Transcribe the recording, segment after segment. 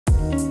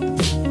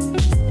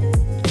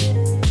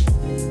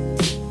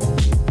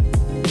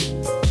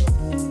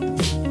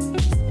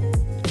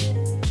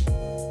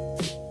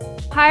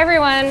Hi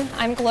everyone,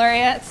 I'm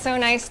Gloria. It's so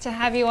nice to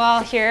have you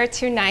all here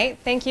tonight.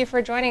 Thank you for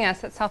joining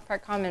us at South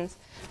Park Commons.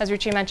 As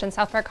Richie mentioned,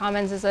 South Park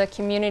Commons is a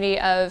community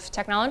of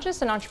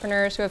technologists and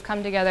entrepreneurs who have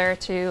come together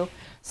to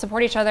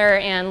support each other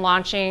in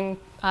launching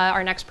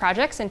our next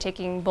projects and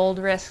taking bold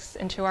risks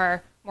into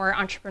our more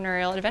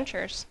entrepreneurial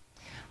adventures.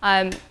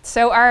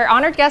 So our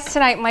honored guest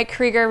tonight, Mike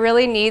Krieger,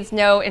 really needs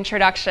no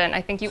introduction.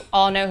 I think you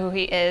all know who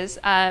he is.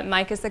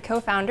 Mike is the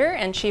co-founder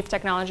and chief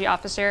technology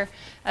officer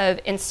of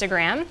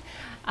Instagram.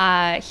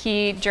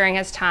 He, during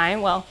his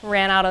time,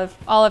 ran out of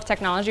all of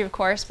technology, of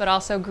course, but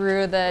also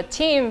grew the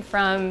team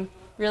from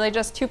really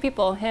just 2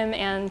 people, him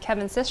and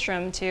Kevin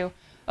Systrom, to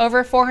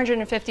over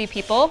 450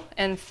 people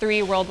and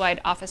 3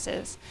 worldwide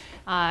offices,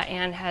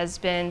 and has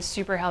been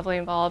super heavily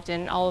involved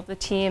in all of the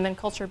team and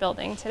culture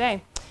building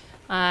today.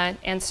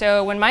 And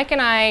so when Mike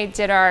and I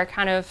did our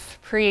kind of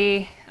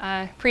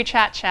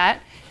pre-chat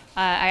chat,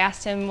 I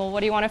asked him, well,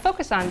 what do you want to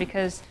focus on?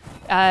 Because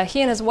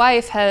he and his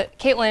wife,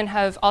 Caitlin,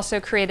 have also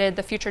created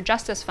the Future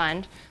Justice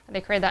Fund.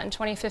 They created that in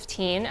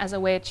 2015 as a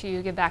way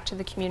to give back to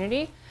the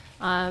community,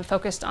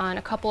 focused on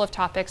a couple of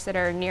topics that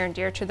are near and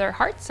dear to their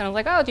hearts. And I was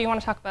like, oh, do you want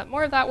to talk about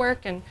more of that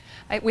work? And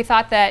we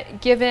thought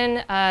that given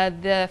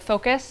the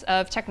focus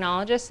of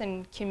technologists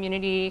and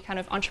community kind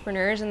of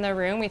entrepreneurs in the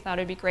room, we thought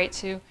it'd be great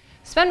to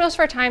spend most of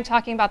our time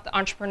talking about the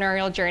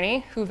entrepreneurial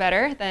journey. Who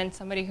better than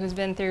somebody who's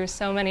been through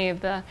so many of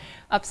the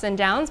ups and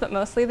downs, but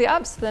mostly the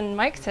ups, than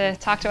Mike to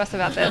talk to us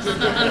about this.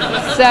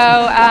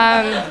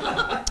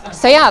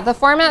 So yeah, the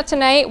format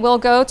tonight will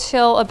go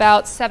till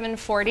about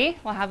 7:40.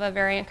 We'll have a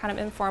very kind of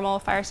informal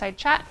fireside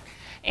chat.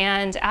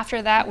 And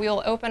after that,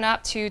 we'll open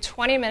up to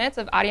 20 minutes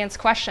of audience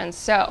questions.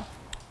 So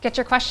get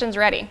your questions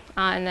ready,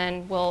 and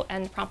then we'll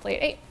end promptly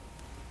at 8.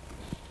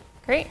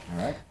 Great.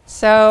 All right.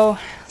 So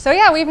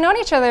yeah, we've known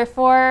each other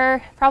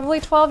for probably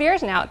 12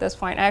 years now at this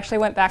point. I actually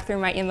went back through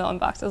my email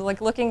inbox. I was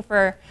like looking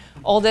for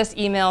oldest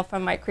email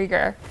from Mike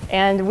Krieger.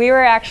 And we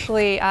were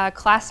actually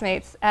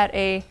classmates at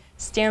a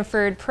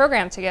Stanford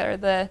program together,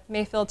 the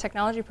Mayfield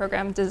Technology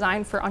Program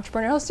designed for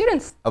entrepreneurial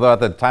students. Although at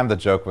the time the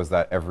joke was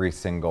that every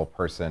single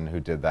person who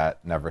did that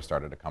never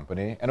started a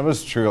company. And it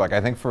was true. Like,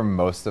 I think for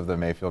most of the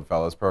Mayfield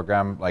Fellows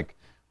program, like,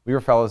 we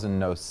were fellows in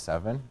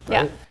 '07,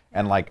 right? Yeah.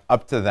 And like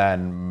up to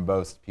then,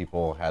 most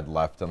people had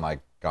left and like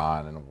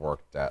gone and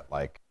worked at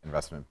like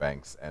investment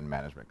banks and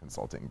management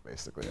consulting,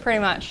 basically. Pretty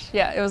much,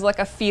 yeah. It was like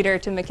a feeder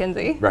to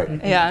McKinsey. Right.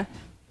 Yeah.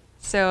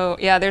 So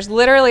yeah, there's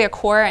literally a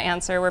Quora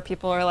answer where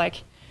people are like,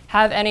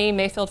 have any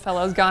Mayfield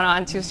Fellows gone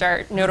on to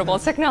start notable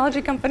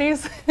technology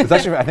companies? It's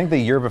actually, I think the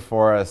year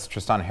before us,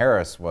 Tristan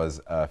Harris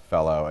was a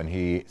fellow, and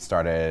he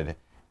started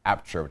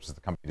Apture, which is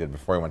the company he did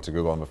before he went to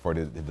Google and before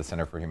he did the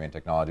Center for Humane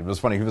Technology. But it was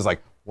funny, he was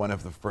like one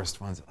of the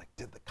first ones that like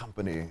did the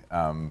company.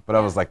 But that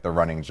was like the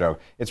running joke.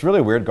 It's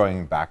really weird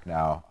going back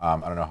now. I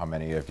don't know how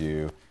many of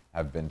you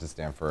have been to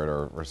Stanford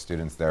or were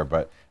students there,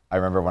 but I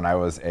remember when I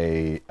was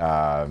a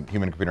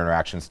human-computer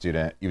interaction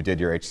student, you did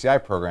your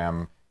HCI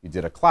program, you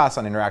did a class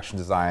on interaction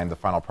design. The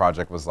final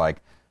project was like,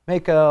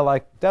 make a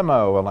like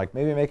demo and like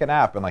maybe make an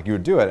app, and like you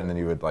would do it and then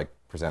you would like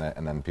present it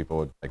and then people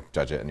would like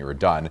judge it and you were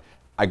done.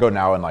 I go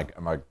now and like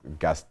I'm a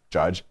guest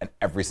judge, and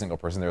every single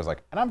person there is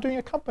like, and I'm doing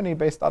a company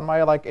based on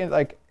my like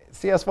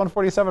CS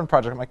 147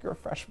 project. I'm like, you're a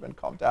freshman,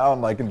 calm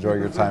down, like enjoy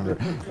your time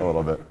a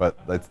little bit. But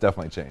it's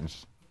definitely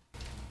changed.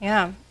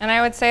 Yeah, and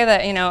I would say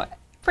that, you know,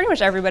 pretty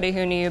much everybody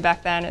who knew you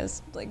back then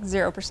is like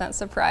 0%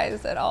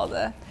 surprised at all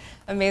the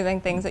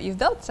amazing things that you've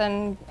built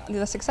and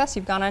the success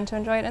you've gone on to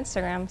enjoy at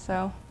Instagram.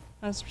 So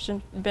it's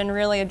been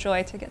really a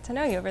joy to get to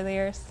know you over the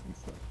years.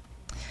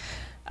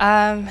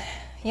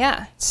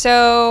 Yeah,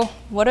 so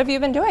what have you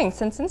been doing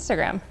since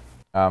Instagram?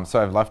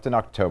 So I've left in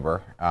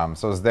October.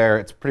 So I was there,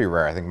 it's pretty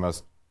rare. I think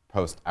most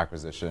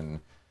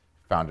post-acquisition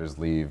founders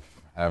leave.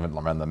 I haven't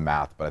run the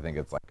math, but I think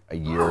it's like a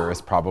year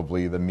is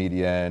probably the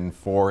median,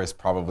 4 is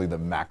probably the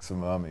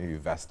maximum. You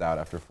vest out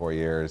after 4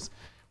 years.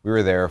 We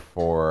were there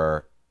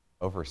for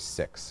over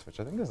 6,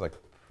 which I think is like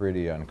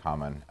pretty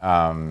uncommon.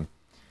 And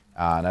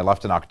I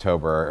left in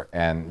October,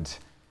 and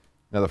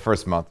you know, the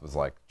first month was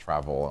like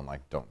travel and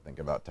like don't think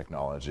about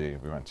technology.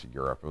 We went to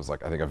Europe. It was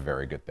like, I think, a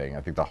very good thing.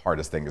 I think the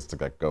hardest thing is to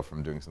like go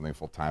from doing something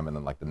full time and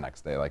then like the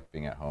next day like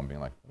being at home being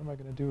like, what am I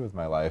going to do with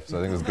my life? So I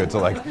think it was good to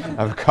like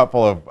have a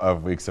couple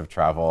of weeks of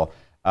travel.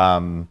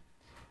 And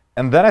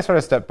then I sort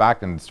of stepped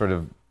back and sort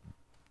of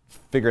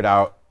figured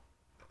out,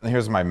 and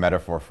here's my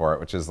metaphor for it,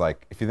 which is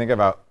like, if you think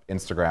about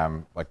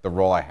Instagram, like the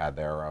role I had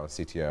there where I was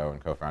CTO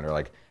and co-founder,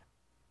 like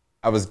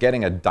I was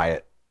getting a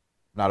diet,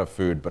 not of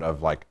food, but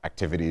of like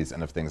activities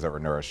and of things that were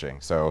nourishing.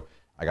 So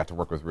I got to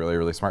work with really,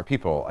 really smart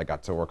people. I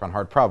got to work on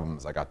hard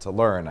problems. I got to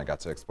learn. I got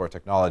to explore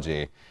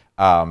technology.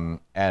 And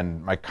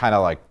my kind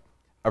of like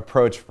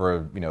approach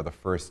for, you know, the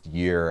first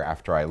year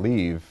after I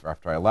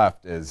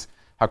left is,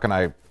 how can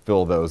I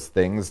fill those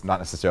things, not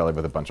necessarily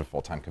with a bunch of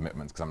full-time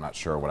commitments, because I'm not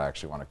sure what I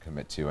actually want to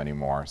commit to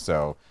anymore.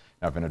 So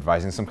I've been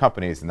advising some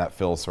companies, and that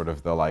fills sort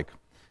of the like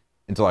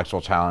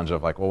intellectual challenge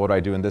of like, well, what do I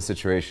do in this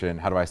situation?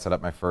 How do I set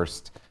up my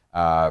first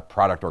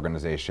product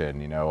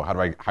organization? You know, how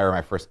do I hire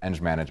my first eng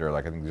manager?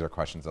 Like, I think these are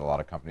questions that a lot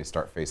of companies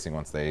start facing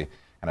once they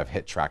kind of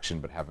hit traction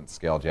but haven't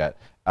scaled yet.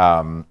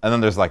 And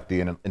then there's like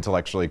the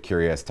intellectually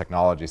curious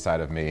technology side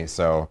of me.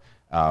 So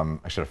I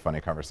should have a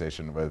funny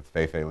conversation with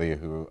Fei Li,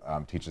 who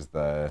teaches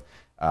the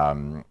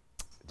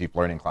deep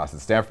learning class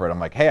at Stanford. I'm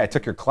like, hey, I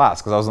took your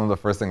class, because that was one of the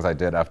first things I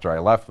did after I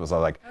left, was I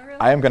was like, oh, really?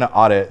 I am going to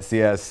audit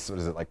CS, what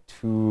is it, like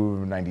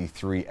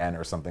 293N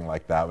or something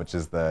like that, which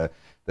is the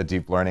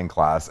deep learning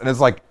class. And it's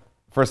like,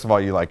 first of all,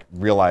 you like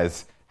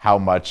realize how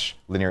much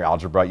linear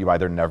algebra you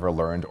either never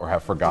learned or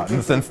have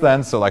forgotten since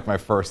then. So like my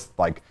first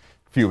like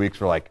few weeks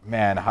were like,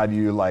 man, how do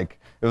you like,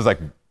 it was like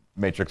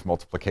matrix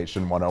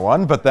multiplication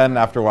 101. But then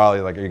after a while,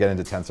 you get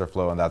into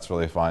TensorFlow, and that's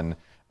really fun.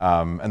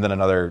 And then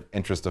another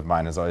interest of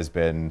mine has always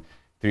been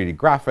 3D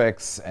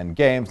graphics and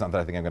games. Not that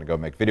I think I'm going to go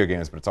make video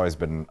games, but it's always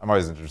been, I'm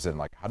always interested in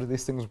like, how do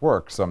these things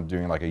work? So I'm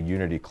doing like a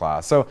Unity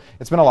class. So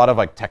it's been a lot of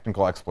like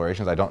technical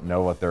explorations. I don't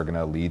know what they're going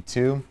to lead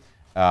to,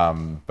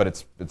 but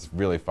it's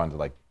really fun to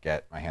like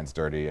get my hands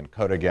dirty and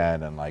code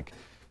again and like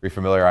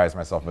refamiliarize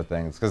myself with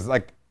things. Because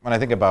like when I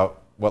think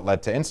about what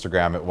led to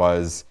Instagram, it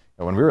was,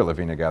 when we were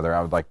living together,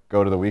 I would like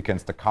go to the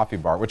weekends to Coffee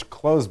Bar, which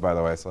closed, by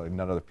the way, so like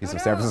another piece of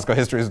San Francisco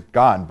history is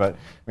gone. But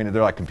I mean,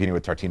 they're like competing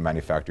with Tartine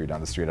Manufactory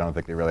down the street. I don't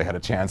think they really had a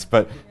chance.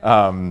 But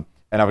and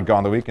I would go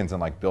on the weekends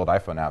and like build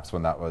iPhone apps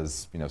when that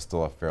was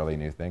still a fairly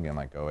new thing in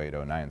like 08,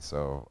 09.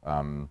 So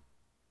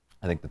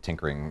I think the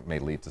tinkering may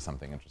lead to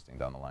something interesting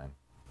down the line.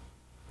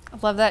 I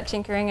love that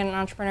tinkering and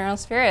entrepreneurial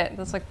spirit.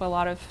 That's like what a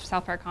lot of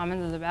South Park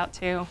Commons is about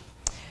too.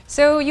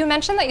 So you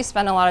mentioned that you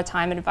spend a lot of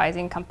time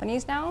advising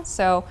companies now.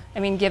 So, I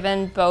mean,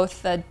 given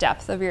both the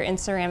depth of your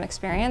Instagram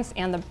experience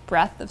and the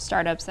breadth of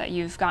startups that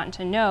you've gotten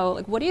to know,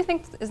 like, what do you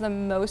think is the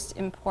most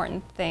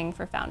important thing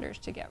for founders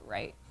to get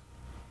right?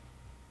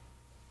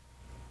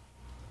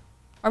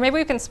 Or maybe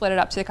we can split it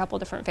up to a couple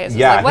different phases.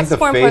 Yeah, like, what's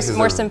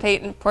more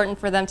important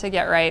for them to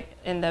get right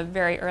in the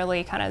very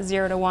early kind of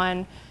 0 to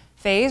 1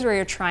 phase where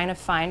you're trying to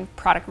find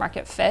product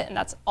market fit, and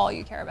that's all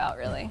you care about,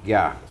 really?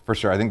 Yeah, for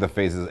sure. I think the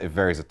phases, it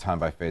varies a ton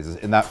by phases.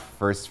 In that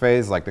first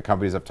phase, like the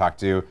companies I've talked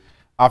to,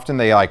 often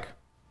they like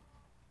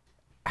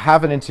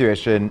have an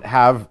intuition,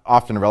 have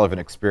often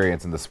relevant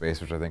experience in the space,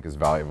 which I think is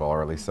valuable,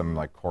 or at least some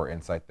like core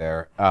insight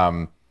there.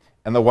 And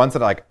the ones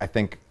that like I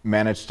think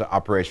manage to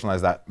operationalize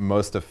that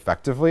most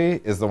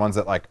effectively is the ones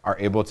that like are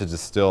able to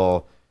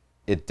distill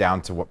it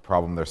down to what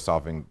problem they're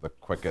solving the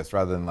quickest,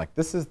 rather than like,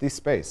 this is the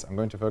space, I'm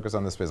going to focus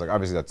on this space. Like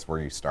obviously that's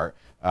where you start,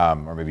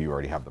 or maybe you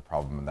already have the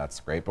problem and that's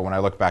great. But when I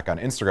look back on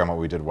Instagram, what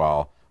we did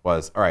well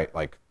was, all right,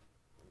 like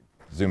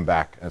zoom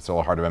back, and it's a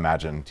little hard to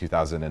imagine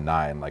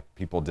 2009, like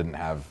people didn't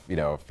have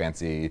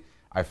fancy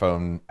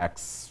iPhone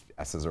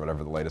XS's or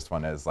whatever the latest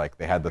one is. Like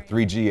they had the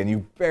 3G and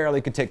you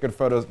barely could take good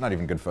photos, not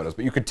even good photos,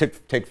 but you could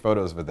take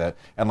photos with it.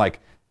 And like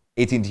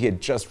AT&T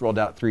had just rolled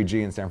out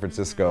 3G in San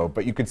Francisco,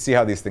 but you could see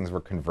how these things were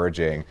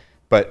converging.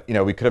 But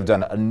we could have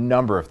done a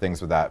number of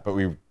things with that, but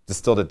we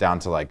distilled it down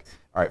to like,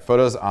 all right,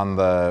 photos on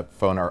the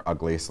phone are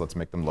ugly, so let's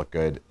make them look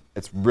good.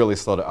 It's really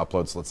slow to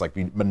upload, so let's like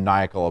be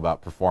maniacal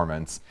about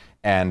performance.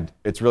 And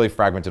it's really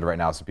fragmented right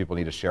now, so people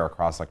need to share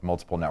across like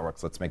multiple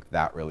networks. Let's make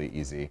that really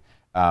easy.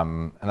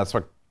 And that's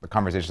what the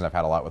conversations I've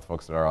had a lot with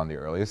folks that are on the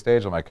earliest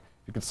stage. I'm like,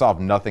 if you could solve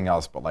nothing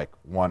else but like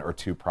 1 or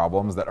 2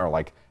 problems that are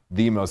like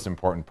the most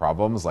important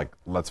problems, like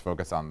let's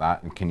focus on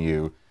that. And can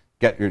you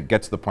get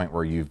to the point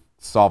where you've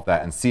solve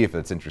that and see if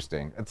it's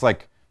interesting? It's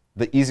like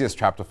the easiest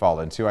trap to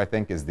fall into, I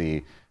think, is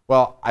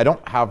well, I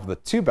don't have the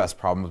 2 best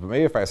problems, but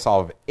maybe if I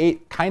solve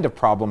 8 kind of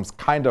problems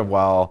kind of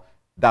well,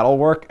 that'll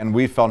work. And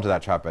we fell into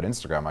that trap at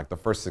Instagram. Like the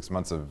first 6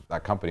 months of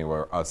that company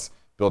were us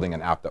building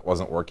an app that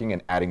wasn't working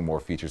and adding more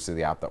features to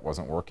the app that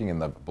wasn't working, in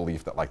the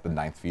belief that like the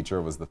 9th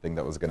feature was the thing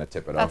that was going to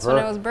tip it over. That's when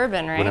it was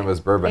bourbon, right? When it was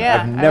bourbon.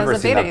 Yeah, I've never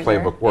seen that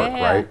playbook work,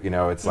 right?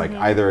 It's like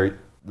either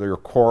your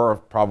core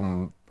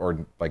problem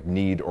or like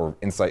need or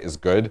insight is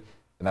good,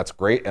 and that's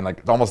great, and like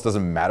it almost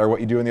doesn't matter what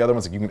you do in the other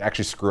ones. Like you can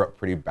actually screw up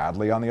pretty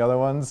badly on the other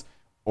ones,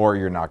 or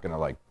you're not gonna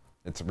like.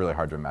 It's really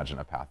hard to imagine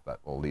a path that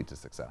will lead to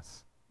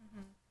success.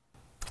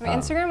 I mean,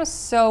 Instagram is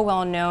so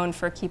well known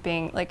for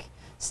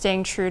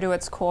staying true to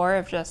its core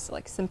of just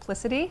like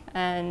simplicity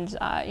and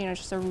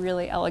just a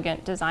really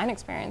elegant design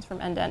experience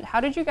from end to end. How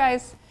did you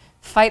guys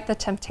fight the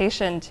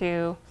temptation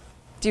to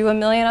do a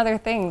million other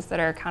things that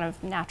are kind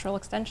of natural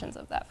extensions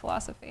of that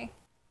philosophy?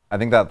 I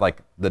think that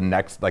like the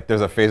next, like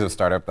there's a phase of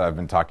startup that I've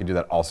been talking to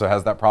that also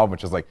has that problem,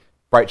 which is like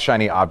bright,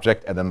 shiny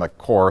object and then the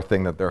core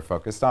thing that they're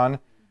focused on.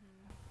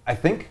 I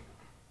think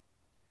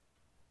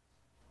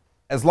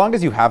as long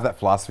as you have that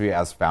philosophy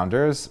as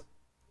founders,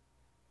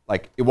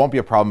 like it won't be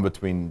a problem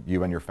between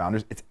you and your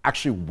founders. It's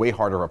actually way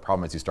harder of a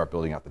problem as you start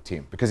building out the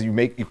team, because you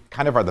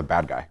kind of are the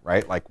bad guy,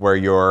 right? Like where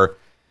your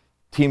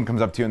team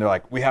comes up to you and they're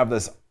like, we have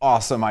this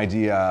awesome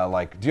idea.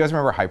 Like, do you guys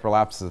remember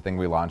Hyperlapse, the thing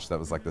we launched that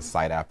was like the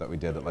side app that we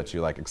did that lets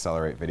you like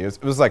accelerate videos?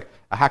 It was like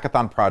a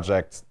hackathon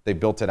project. They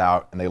built it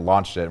out and they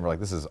launched it and we're like,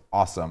 this is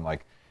awesome.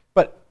 Like,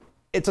 but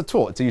it's a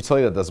tool. It's a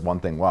utility that does one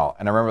thing well.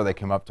 And I remember they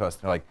came up to us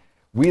and they're like,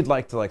 we'd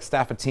like to like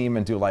staff a team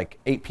and do like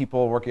 8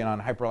 people working on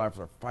Hyperlapse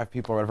or 5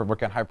 people or whatever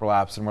working on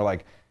Hyperlapse. And we're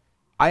like,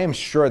 I am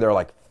sure there are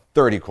like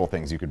 30 cool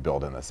things you could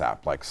build in this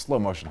app, like slow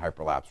motion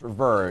hyperlapse,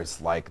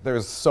 reverse, like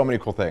there's so many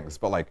cool things,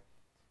 but like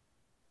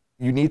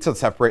you need to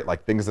separate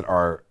like things that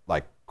are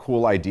like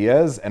cool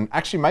ideas and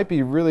actually might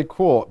be really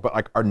cool, but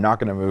like are not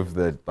going to move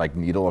the like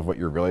needle of what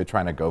you're really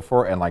trying to go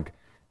for, and like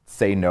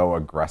say no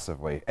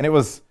aggressively. And it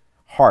was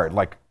hard,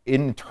 like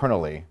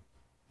internally.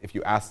 If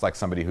you asked like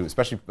somebody who,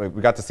 especially like,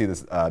 we got to see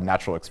this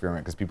natural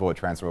experiment because people would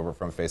transfer over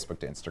from Facebook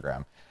to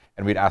Instagram,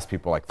 and we'd ask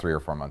people like 3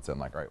 or 4 months in,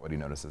 like, all right, what do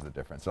you notice is the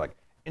difference? They're like,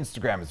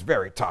 Instagram is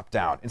very top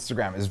down.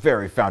 Instagram is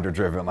very founder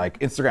driven. Like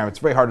Instagram,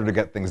 it's way harder to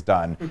get things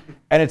done.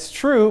 And it's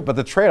true, but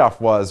the trade-off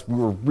was we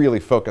were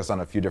really focused on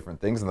a few different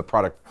things, and the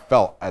product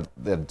felt at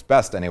its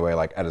best anyway,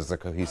 like as a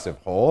cohesive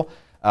whole.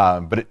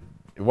 But it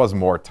was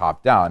more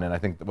top down, and I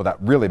think what that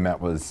really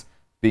meant was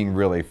being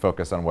really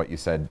focused on what you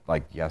said,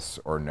 like yes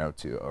or no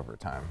to over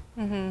time.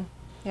 Mm-hmm.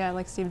 Yeah,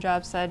 like Steve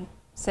Jobs said,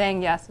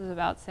 saying yes is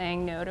about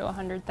saying no to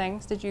 100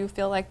 things. Did you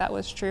feel like that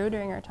was true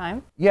during your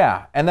time?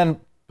 Yeah, and then,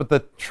 but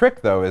the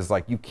trick though is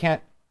like you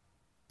can't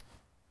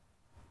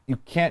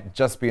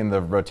just be in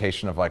the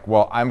rotation of like,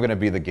 well, I'm going to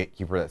be the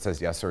gatekeeper that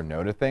says yes or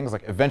no to things.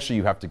 Like eventually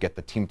you have to get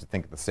the team to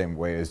think the same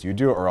way as you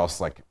do, or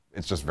else like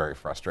it's just very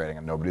frustrating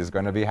and nobody's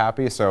going to be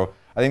happy. So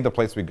I think the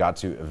place we got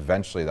to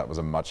eventually that was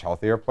a much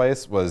healthier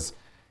place was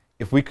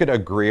if we could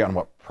agree on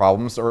what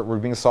problems were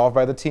being solved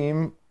by the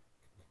team,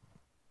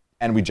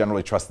 and we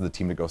generally trusted the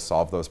team to go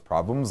solve those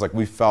problems, like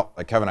we felt,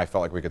 like Kevin and I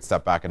felt like we could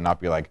step back and not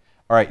be like,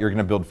 all right, you're going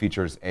to build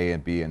features A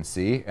and B and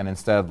C, and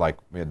instead like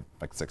we had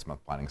like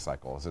 6-month planning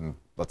cycles, and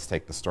let's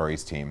take the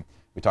stories team.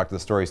 We talked to the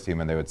stories team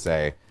and they would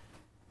say,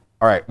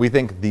 all right, we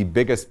think the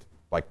biggest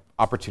like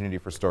opportunity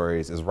for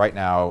stories is right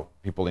now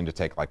people need to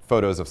take like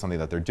photos of something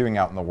that they're doing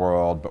out in the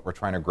world, but we're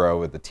trying to grow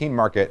with the teen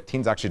market.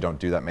 Teens actually don't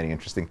do that many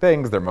interesting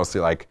things. They're mostly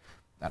like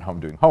at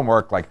home doing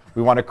homework. Like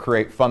we want to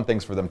create fun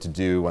things for them to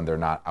do when they're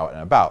not out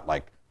and about,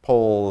 like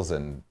polls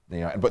and,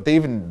 you know, but they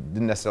even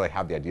didn't necessarily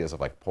have the ideas of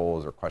like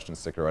polls or question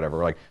sticker or whatever.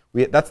 We're like,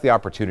 that's the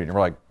opportunity. And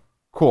we're like,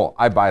 cool,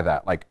 I buy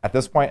that. Like at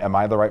this point, am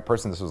I the right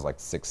person? This was like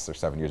 6 or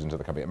 7 years into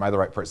the company. Am I the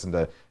right person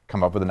to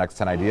come up with the next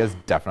 10 ideas?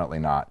 Definitely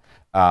not.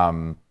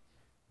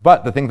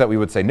 But the thing that we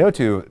would say no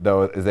to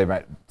though, is they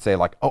might say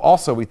like, oh,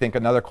 also we think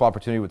another cool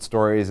opportunity with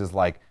stories is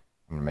like,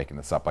 I'm making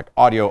this up, like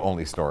audio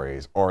only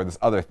stories or this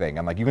other thing.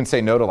 And like you can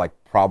say no to like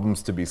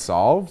problems to be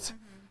solved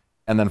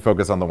and then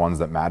focus on the ones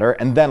that matter,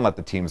 and then let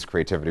the team's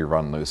creativity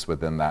run loose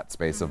within that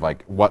space of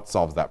like what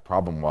solves that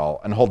problem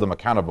well, and hold them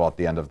accountable at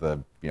the end of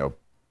the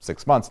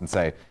 6 months and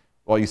say,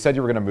 well, you said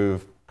you were going to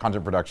move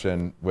content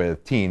production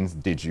with teens,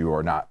 did you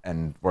or not?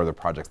 And were the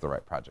projects the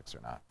right projects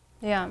or not?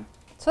 Yeah,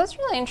 so that's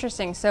really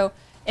interesting. So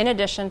in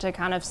addition to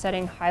kind of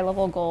setting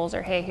high-level goals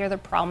or, hey, here are the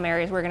problem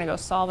areas we're going to go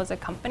solve as a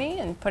company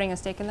and putting a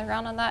stake in the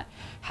ground on that,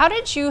 how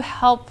did you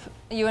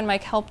and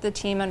Mike help the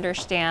team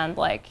understand,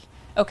 like,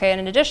 okay, and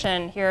in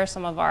addition, here are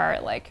some of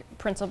our like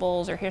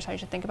principles, or here's how you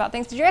should think about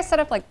things. Did you guys set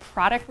up like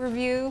product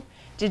review?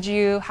 Did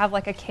you have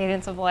like a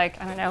cadence of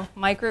like, I don't know,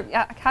 micro,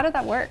 yeah, how did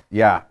that work?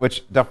 Yeah,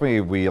 which definitely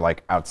we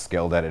like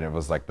outscaled it, and it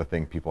was like the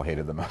thing people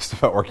hated the most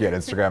about working at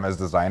Instagram as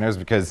designers,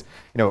 because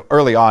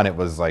early on it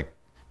was like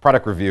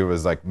product review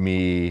was like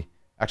me.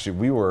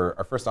 Actually,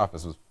 our first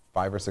office was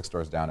 5 or 6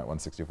 doors down at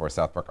 164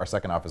 South Park. Our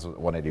second office was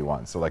at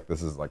 181. So like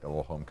this is like a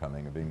little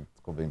homecoming of being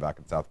back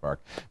in South Park.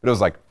 But it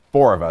was like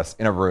 4 of us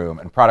in a room,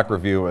 and product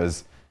review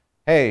was,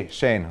 hey,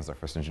 Shane, who's our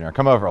first engineer,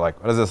 come over. Like,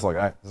 what does this look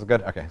like? This is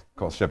good? Okay,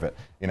 cool, ship it.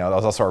 That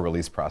was also our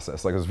release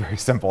process. Like, it was very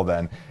simple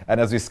then.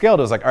 And as we scaled,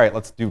 it was like, all right,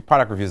 let's do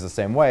product reviews the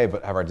same way,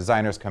 but have our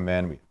designers come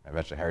in. We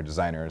eventually hired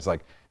designers,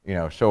 like,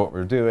 show what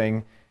we're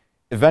doing.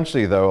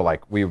 Eventually, though,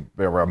 like we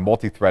were a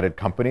multi-threaded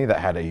company that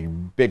had a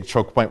big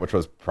choke point, which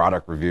was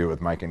product review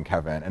with Mike and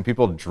Kevin. And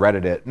people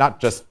dreaded it, not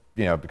just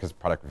because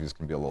product reviews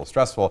can be a little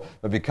stressful,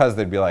 but because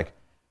they'd be like,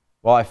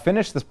 well, I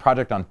finished this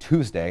project on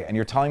Tuesday, and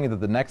you're telling me that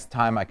the next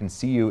time I can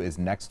see you is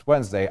next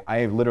Wednesday.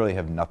 I literally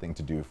have nothing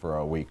to do for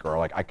a week, or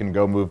like I can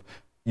go move.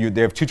 They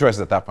have 2 choices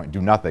at that point: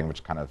 do nothing,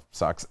 which kind of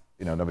sucks.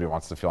 Nobody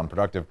wants to feel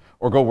unproductive,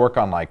 or go work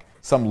on like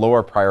some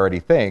lower priority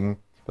thing.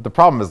 But the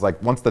problem is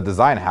like once the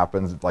design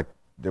happens, it's like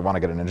they want to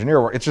get an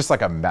engineer. It's just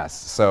like a mess.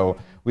 So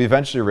we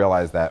eventually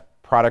realized that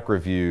product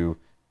reviewing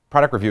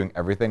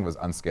everything was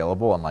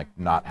unscalable and like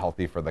not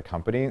healthy for the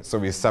company. So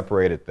we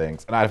separated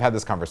things. And I've had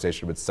this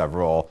conversation with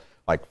several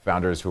like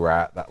founders who are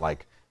at that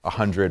like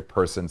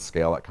 100-person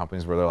scale at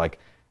companies where they're like,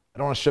 I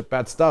don't want to ship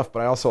bad stuff,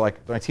 but I also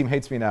like, my team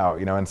hates me now,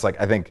 and it's like,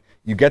 I think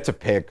you get to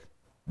pick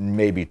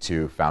maybe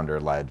 2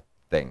 founder-led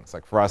things.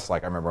 Like for us,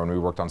 like I remember when we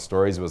worked on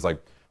stories, it was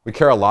like, we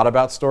care a lot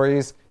about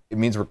stories. It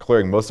means we're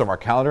clearing most of our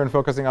calendar and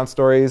focusing on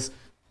stories.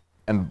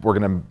 And we're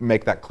going to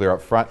make that clear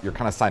up front. You're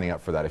kind of signing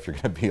up for that if you're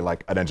going to be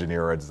like an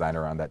engineer or a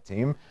designer on that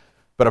team.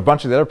 But a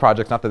bunch of the other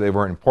projects, not that they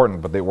weren't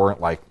important, but they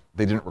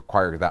didn't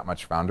require that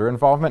much founder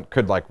involvement,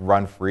 could like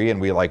run free,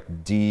 and we like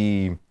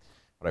defounderized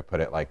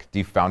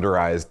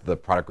the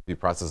product review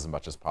process as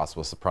much as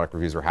possible. So product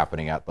reviews were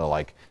happening at the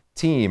like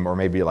team or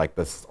maybe like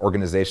this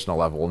organizational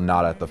level,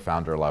 not at the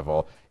founder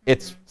level.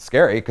 It's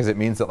scary because it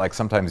means that like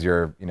sometimes we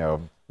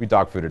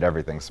dog fooded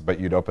everything, but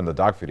you'd open the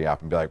dog fooding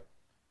app and be like,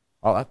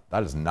 well,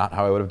 that is not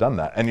how I would have done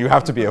that. And you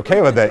have to be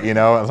okay with it,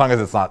 as long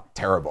as it's not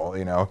terrible,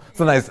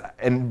 Sometimes,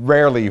 and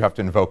rarely you have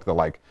to invoke the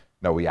like,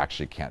 no, we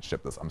actually can't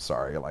ship this. I'm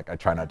sorry. Like, I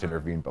try not to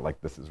intervene, but like,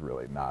 this is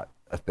really not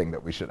a thing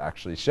that we should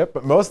actually ship.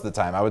 But most of the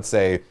time, I would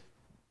say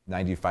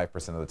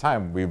 95% of the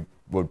time,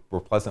 were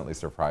pleasantly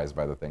surprised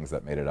by the things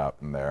that made it out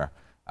in there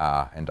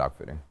in dog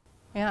fooding.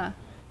 Yeah.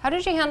 How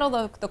did you handle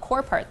the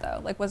core part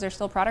though? Like, was there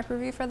still product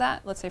review for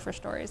that? Let's say for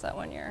stories that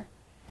 1 year.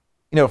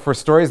 For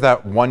stories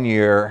that 1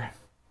 year,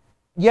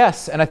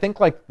 yes. And I think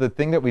like the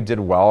thing that we did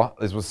well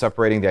was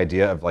separating the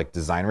idea of like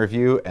design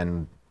review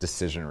and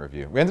decision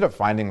review. We ended up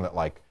finding that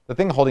like the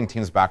thing holding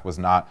teams back was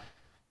not,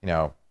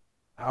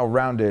 how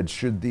rounded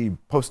should the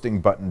posting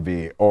button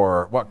be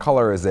or what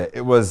color is it?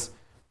 It was,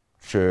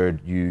 should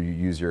you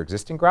use your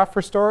existing graph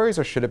for stories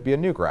or should it be a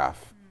new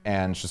graph?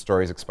 And should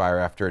stories expire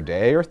after a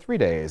day or 3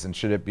 days? And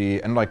should it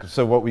be, and like,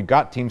 so what we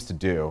got teams to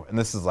do, and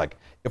this is like,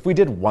 if we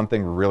did one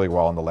thing really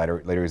well in the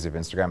later years of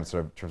Instagram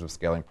in terms of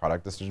scaling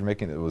product decision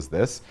making, it was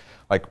this.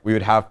 Like, we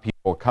would have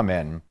people come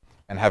in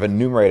and have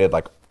enumerated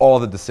like all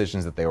the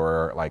decisions that they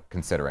were like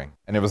considering.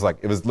 And it was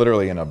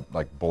literally in a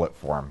like bullet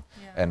form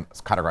and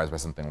it's categorized by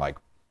something like,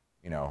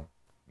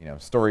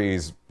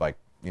 stories, like,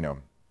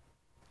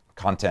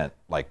 content,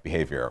 like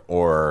behavior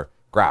or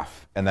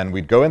graph. And then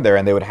we'd go in there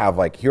and they would have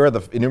like,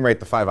 enumerate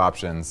the 5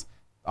 options.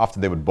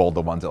 Often they would bold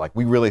the ones that like,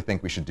 we really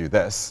think we should do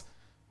this.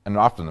 And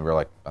often we were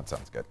like, that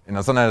sounds good.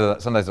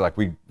 Sometimes they're like,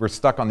 we're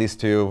stuck on these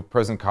 2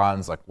 pros and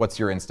cons. Like, what's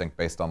your instinct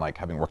based on like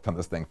having worked on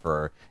this thing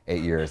for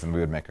 8 years? And we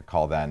would make a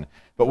call then.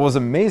 But what was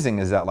amazing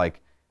is that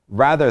like,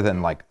 rather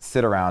than like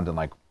sit around and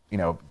like,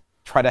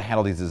 try to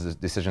handle these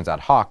decisions ad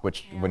hoc,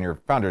 which when you're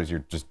founders,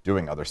 you're just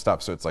doing other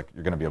stuff. So it's like,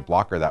 you're going to be a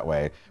blocker that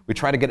way. We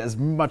try to get as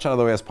much out of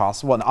the way as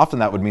possible. And often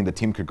that would mean the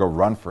team could go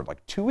run for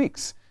like 2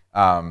 weeks.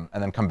 And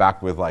then come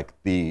back with like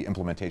the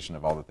implementation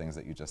of all the things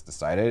that you just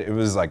decided. It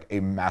was like a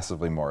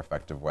massively more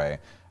effective way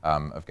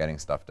of getting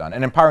stuff done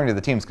and empowering to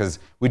the teams, because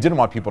we didn't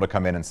want people to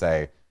come in and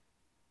say,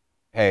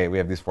 hey, we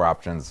have these 4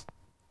 options.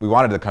 We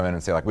wanted to come in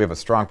and say like, we have a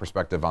strong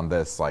perspective on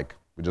this. Like,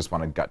 we just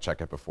want to gut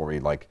check it before we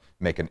like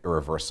make an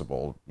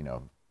irreversible,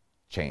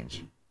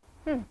 change.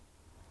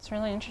 It's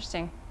really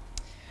interesting.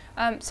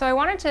 So I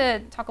wanted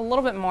to talk a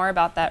little bit more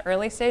about that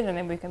early stage, and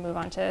maybe we can move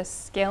on to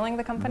scaling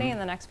the company in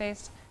the next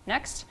phase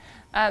next.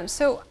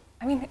 So,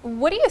 I mean,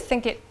 what do you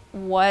think it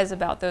was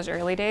about those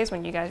early days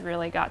when you guys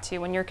really got to,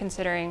 when you're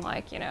considering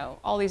like,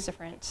 all these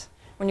different,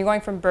 when you're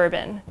going from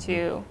bourbon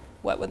to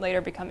what would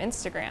later become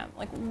Instagram,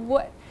 like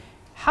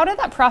how did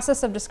that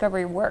process of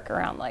discovery work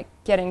around like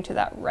getting to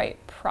that right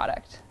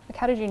product? Like,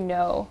 how did you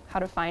know how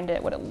to find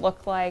it, what it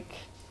looked like?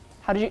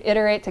 How did you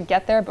iterate to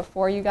get there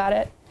before you got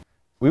it?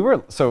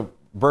 So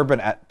bourbon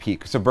at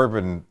peak. So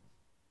bourbon,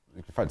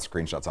 you can find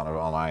screenshots on it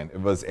online.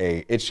 It was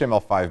a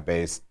HTML5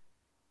 based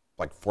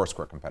like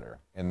Foursquare competitor.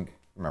 And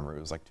remember, it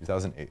was like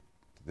 2008,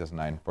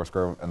 2009.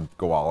 Foursquare and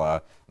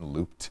Goala and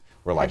Looped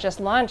were like, it just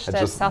launched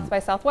at South by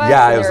Southwest.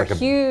 Yeah, it was like a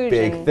huge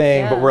big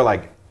thing. But we're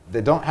like,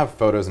 they don't have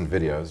photos and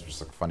videos. It's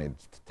just like funny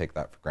to take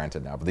that for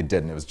granted now. But they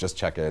didn't. It was just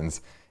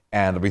check-ins.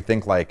 And we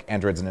think like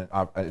Android's an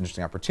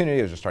interesting opportunity.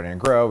 It was just starting to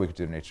grow. We could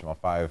do an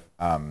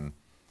HTML5.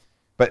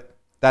 But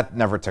that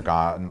never took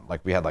on.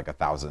 Like, we had like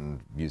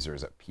 1,000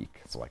 users at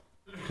peak. So like,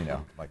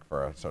 like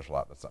for a social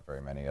app, that's not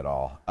very many at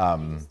all.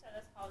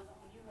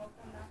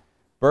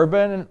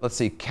 Bourbon, let's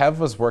see, Kev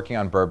was working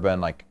on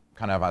Bourbon like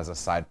kind of as a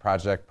side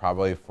project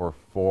probably for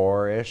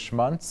 4-ish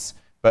months.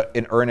 But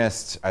in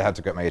earnest, I had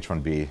to get my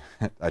H-1B.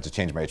 I had to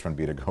change my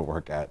H-1B to go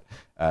work at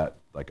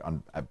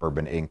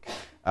Bourbon Inc.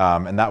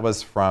 And that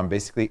was from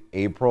basically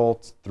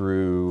April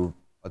through,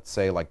 let's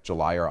say, like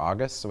July or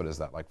August. So what is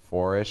that, like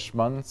 4-ish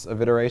months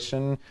of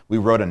iteration? We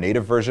wrote a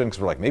native version because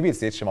we're like, maybe it's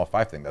the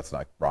HTML5 thing that's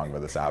not wrong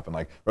with this app. And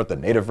like wrote the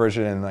native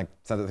version and like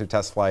sent it through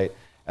test flight.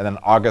 And then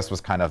August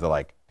was kind of the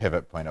like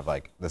pivot point of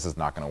like, this is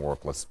not going to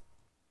work. Let's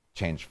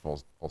change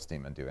full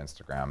steam and do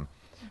Instagram.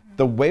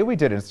 The way we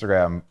did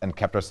Instagram and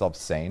kept ourselves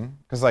sane,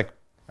 because like,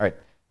 all right,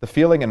 the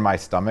feeling in my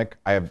stomach,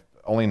 I have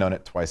only known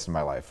it twice in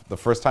my life. The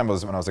first time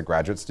was when I was a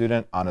graduate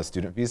student on a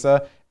student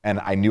visa, and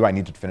I knew I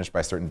needed to finish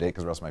by a certain date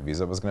because or else my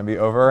visa was going to be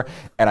over,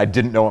 and I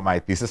didn't know what my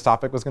thesis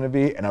topic was going to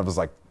be, and I was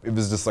like, it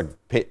was just like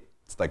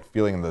it's like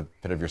feeling in the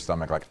pit of your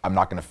stomach, like I'm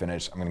not going to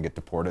finish, I'm going to get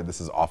deported,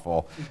 this is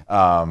awful.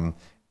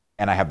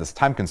 And I have this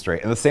time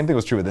constraint. And the same thing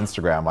was true with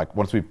Instagram. Like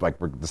once we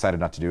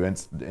decided not to do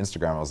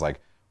Instagram, I was like,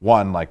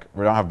 one, like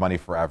we don't have money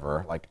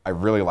forever. Like I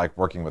really like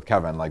working with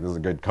Kevin. Like this is a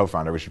good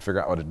co-founder. We should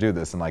figure out how to do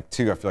this. And like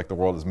 2, I feel like the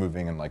world is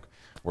moving and like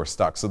we're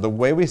stuck. So the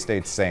way we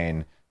stayed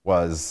sane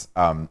was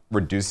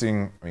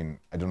reducing. I mean,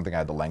 I don't think I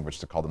had the language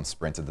to call them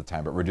sprints at the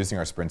time, but reducing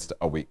our sprints to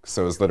a week.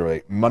 So it was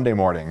literally Monday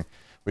morning.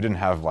 We didn't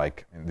have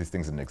like, these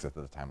things didn't exist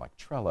at the time, like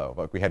Trello,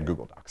 like we had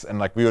Google Docs. And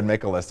like we would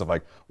make a list of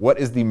like, what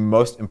is the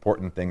most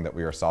important thing that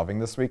we are solving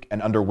this week?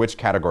 And under which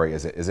category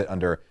is it? Is it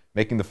under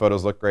making the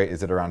photos look great?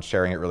 Is it around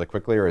sharing it really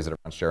quickly? Or is it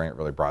around sharing it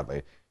really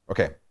broadly?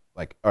 Okay,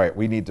 like, all right,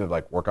 we need to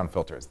like work on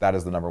filters. That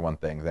is the #1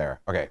 thing there.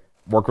 Okay,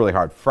 work really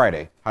hard.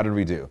 Friday, how did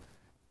we do?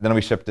 Then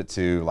we shipped it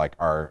to like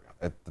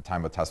at the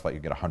time with test flight, you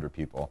get 100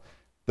 people.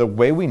 the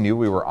way we knew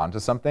we were onto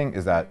something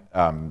is that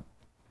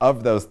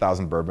of those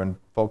 1,000 bourbon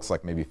folks,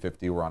 like maybe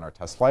 50 were on our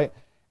test flight,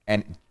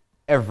 and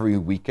every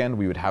weekend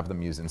we would have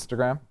them use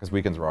Instagram, because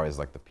weekends were always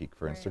like the peak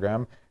for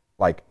Instagram.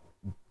 Like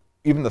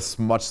even the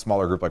much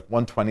smaller group, like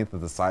 1/20th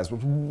of the size,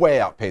 was way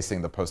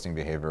outpacing the posting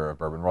behavior of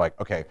bourbon. We're like,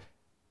 okay,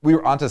 we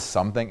were onto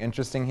something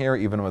interesting here,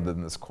 even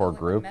within this core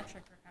group. The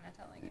metrics were kind of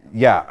telling you.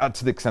 Yeah,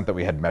 to the extent that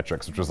we had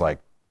metrics, which was like,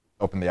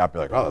 open the app,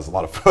 you're like, oh, there's a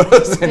lot of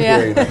photos in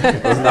here. You know?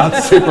 It was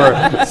not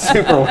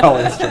super well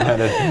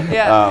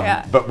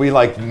instrumented. But we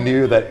like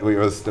knew that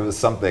there was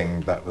something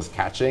that was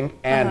catching,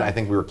 and I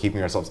think we were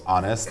keeping ourselves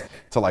honest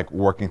to like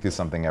working through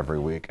something every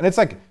week. And it's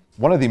like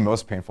one of the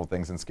most painful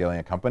things in scaling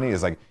a company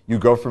is like you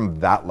go from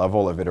that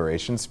level of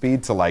iteration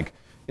speed to like,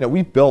 you know,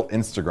 we built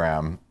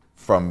Instagram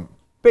from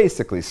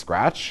basically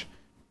scratch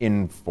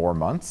in 4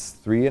 months,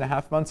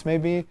 3.5 months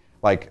maybe,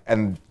 like,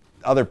 and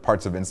other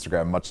parts of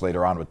Instagram much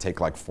later on would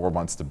take like 4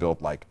 months to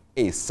build like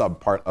a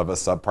subpart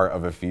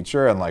of a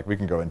feature, and like we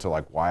can go into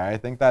like why I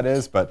think that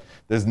is, but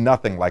there's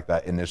nothing like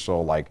that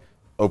initial like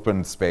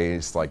open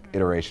space like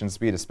iteration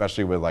speed,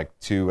 especially with like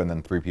 2 and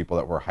then 3 people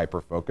that were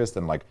hyper focused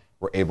and like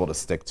were able to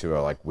stick to a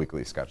like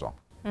weekly schedule.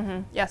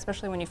 Yeah,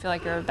 especially when you feel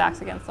like your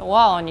back's against the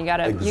wall and you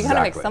gotta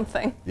make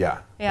something. Yeah,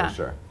 for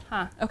sure.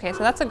 Okay, so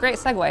that's a great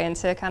segue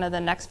into kind of the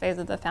next phase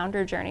of the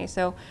founder journey.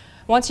 So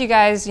once you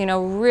guys, you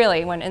know,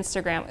 really, when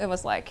Instagram, it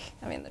was like,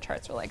 I mean, the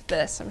charts were like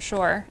this, I'm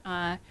sure.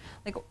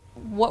 Like,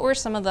 what were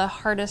some of the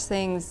hardest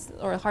things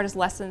or hardest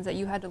lessons that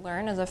you had to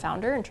learn as a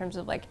founder in terms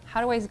of like,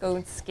 how do I go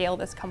and scale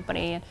this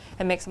company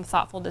and make some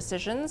thoughtful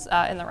decisions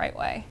in the right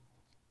way?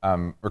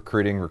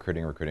 Recruiting.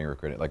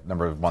 Like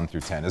number 1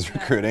 through 10 is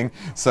recruiting.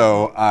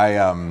 So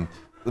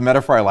the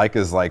metaphor I like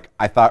is like,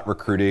 I thought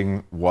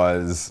recruiting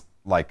was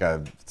like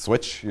a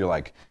switch. You're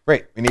like,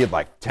 great, we need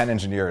like 10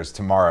 engineers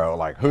tomorrow,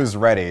 like who's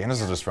ready? And this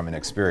is just from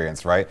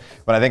inexperience, right?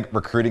 But I think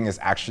recruiting is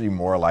actually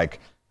more like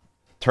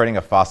turning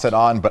a faucet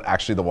on, but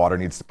actually the water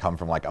needs to come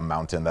from like a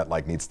mountain that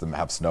like needs to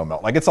have snow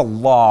melt. Like it's a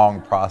long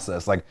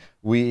process. Like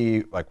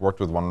we like worked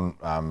with one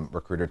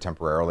recruiter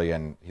temporarily,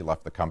 and he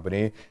left the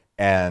company.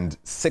 And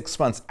 6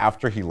 months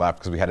after he left,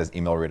 because we had his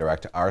email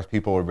redirect to ours,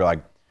 people would be like,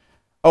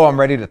 oh, I'm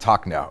ready to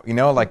talk now, you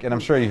know, like, and I'm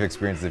sure you've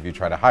experienced it if you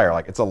try to hire,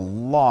 like it's a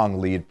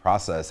long lead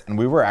process. And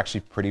we were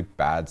actually pretty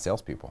bad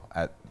salespeople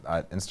at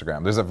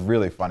Instagram. There's a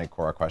really funny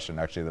Quora question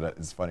actually that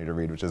is funny to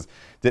read, which is,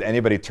 did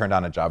anybody turn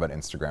down a job at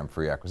Instagram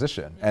free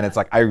acquisition? And it's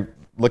like, I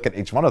look at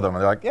each one of them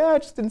and they're like, yeah, I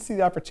just didn't see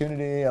the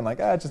opportunity. And like,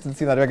 I just didn't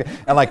see that.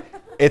 And like,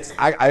 it's,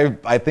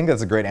 I think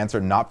that's a great answer,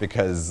 not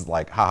because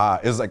like, haha,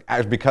 it was like,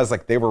 because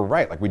like they were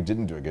right. Like we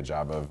didn't do a good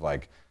job of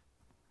like,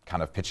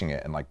 kind of pitching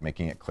it and like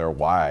making it clear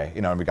why,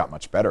 you know, and we got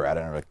much better at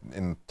it. And like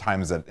in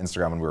times at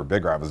Instagram when we were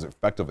bigger, I was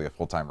effectively a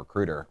full-time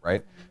recruiter,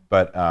 right?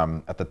 But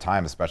at the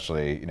time,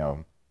 especially, you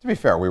know, to be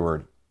fair, we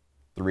were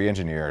 3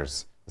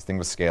 engineers. This thing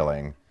was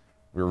scaling.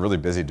 We were really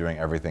busy doing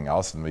everything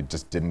else, and we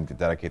just didn't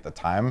dedicate the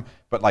time.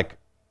 But like,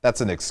 that's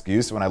an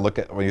excuse. When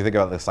you think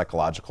about the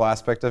psychological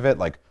aspect of it,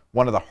 like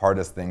one of the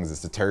hardest things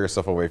is to tear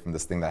yourself away from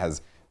this thing that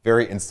has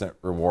very instant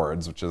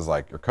rewards, which is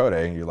like you're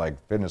coding, you like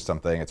finish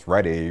something, it's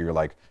ready, you're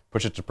like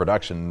push it to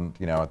production,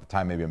 you know, at the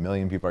time maybe 1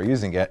 million people are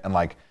using it, and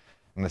like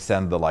I'm gonna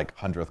send the like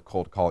 100th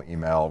cold call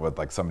email with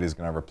like somebody's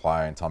gonna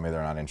reply and tell me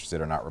they're not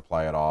interested or not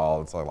reply at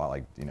all. It's a lot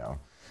like, you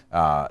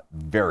know,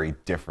 very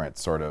different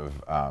sort of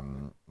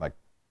like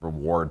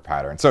reward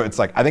pattern. So it's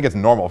like, I think it's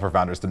normal for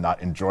founders to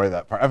not enjoy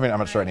that part. I mean, I'm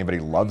not sure anybody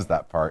loves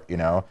that part, you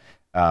know.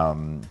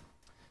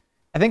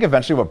 I think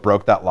eventually what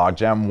broke that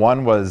logjam,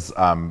 one was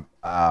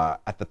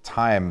at the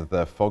time,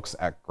 the folks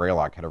at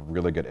Greylock had a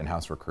really good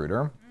in-house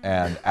recruiter.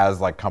 And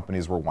as like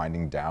companies were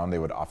winding down, they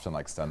would often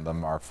like send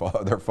them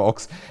their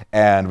folks.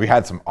 And we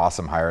had some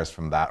awesome hires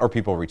from that, or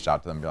people reached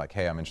out to them and be like,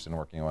 hey, I'm interested in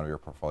working in one of your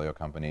portfolio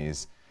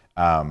companies.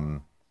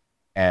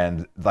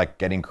 And like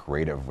getting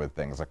creative with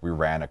things. Like we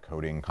ran a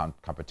coding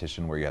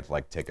competition where you had to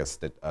like take a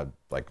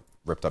like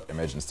ripped up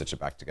image and stitch it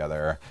back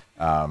together.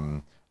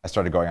 I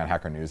started going on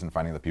Hacker News and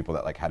finding the people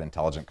that like had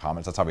intelligent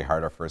comments. That's how we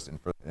hired our first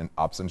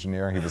ops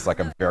engineer. He was like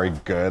a very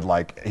good,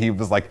 like he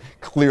was like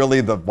clearly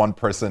the one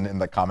person in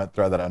the comment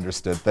thread that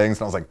understood things.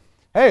 And I was like,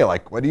 hey,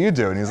 like what do you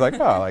do? And he's like,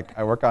 oh, like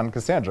I work on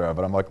Cassandra,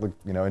 but I'm like,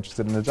 you know,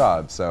 interested in a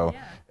job. So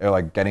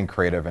like getting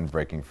creative and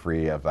breaking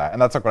free of that. And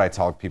that's like what I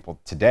tell people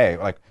today.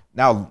 Like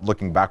now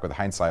looking back with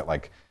hindsight,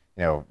 like,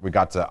 you know, we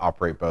got to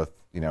operate both,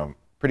 you know,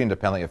 pretty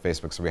independently of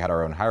Facebook. So we had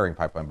our own hiring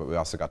pipeline, but we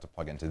also got to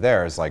plug into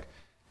theirs. Like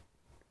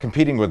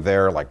competing with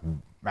their like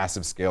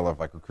massive scale of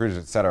like recruiters,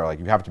 et cetera, like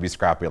you have to be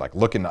scrappy, like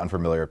look into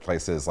unfamiliar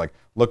places, like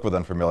look with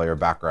unfamiliar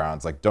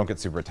backgrounds, like don't get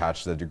super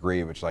attached to the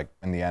degree, which like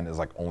in the end is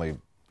like only,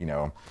 you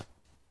know,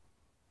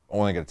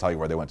 only going to tell you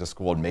where they went to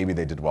school, and maybe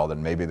they did well,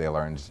 then maybe they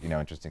learned, you know,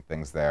 interesting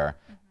things there.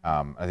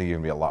 I think you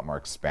can be a lot more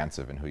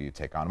expansive in who you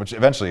take on, which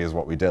eventually is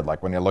what we did.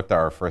 Like when you looked at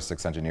our first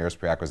 6 engineers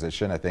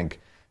pre-acquisition, I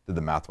think, did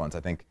the math once, I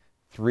think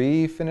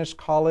 3 finished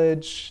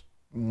college,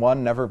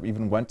 1 never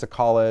even went to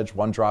college,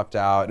 1 dropped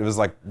out. It was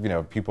like, you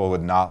know, people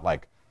with not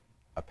like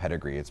a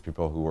pedigree. It's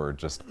people who were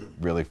just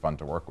really fun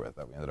to work with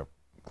that we ended up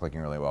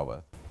clicking really well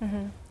with.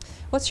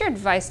 What's your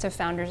advice to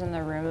founders in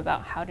the room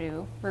about how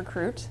to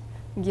recruit,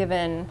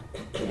 given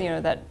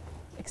that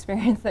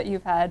experience that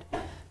you've had,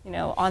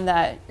 on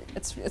that?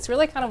 It's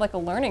really kind of like a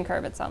learning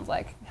curve. It sounds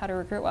like how to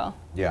recruit well.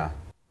 Yeah,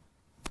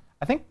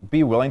 I think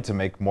be willing to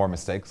make more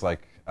mistakes.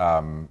 Like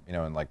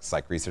in like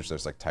psych research,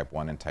 there's like type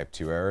 1 and type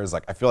 2 errors.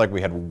 Like I feel like we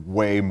had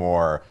way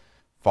more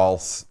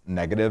false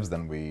negatives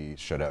than we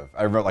should have.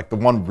 I remember like the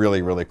one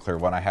really clear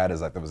one I had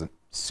is like there was a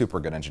super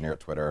good engineer at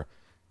Twitter,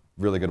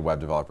 really good web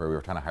developer. We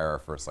were trying to hire our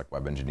first like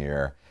web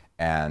engineer,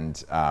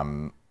 and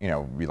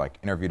we like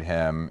interviewed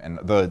him. And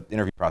the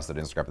interview process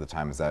at Instagram at the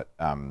time is that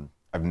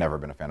I've never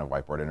been a fan of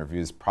whiteboard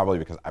interviews, probably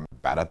because I'm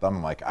bad at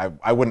them. Like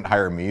I wouldn't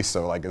hire me,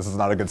 so like this is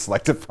not a good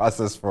selective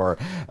process for,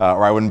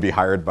 or I wouldn't be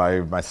hired by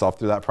myself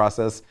through that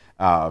process.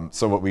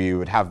 So what we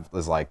would have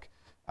is like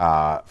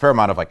a fair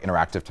amount of like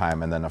interactive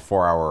time, and then a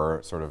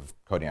 4-hour sort of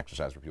coding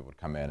exercise where people would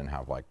come in and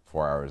have like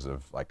 4 hours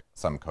of like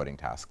some coding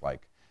task.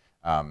 Like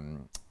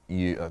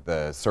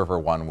the server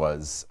one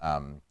was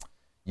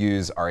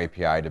use our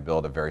API to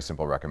build a very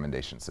simple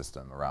recommendation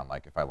system around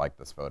like, if I like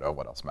this photo,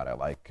 what else might I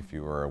like? If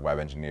you were a web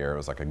engineer, it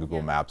was like a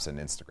Google Maps and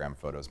Instagram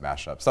photos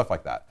mashup, stuff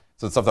like that.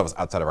 So it's stuff that was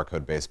outside of our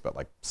code base, but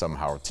like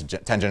somehow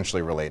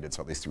tangentially related.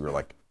 So at least we were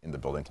like in the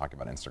building talking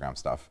about Instagram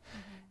stuff.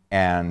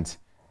 And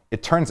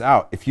it turns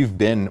out if you've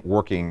been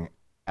working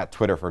at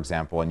Twitter, for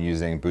example, and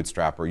using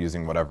Bootstrap or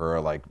using whatever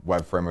like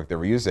web framework they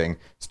were using,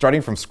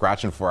 starting from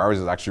scratch in 4 hours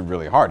is actually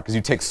really hard because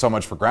you take so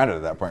much for granted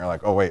at that point. You're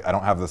like, oh wait, I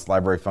don't have this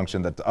library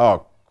function that,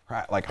 oh,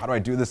 like how do I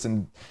do this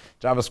in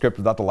JavaScript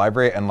without the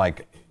library? And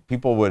like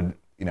people would,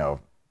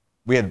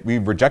 we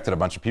rejected a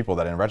bunch of people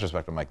that in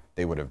retrospect, I'm like,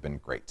 they would have been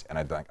great. And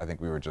I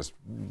think we were just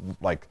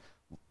like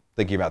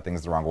thinking about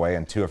things the wrong way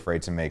and too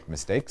afraid to make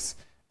mistakes.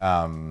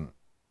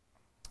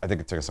 I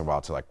think it took us a while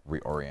to like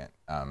reorient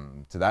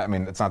to that. I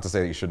mean, it's not to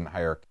say that you shouldn't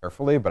hire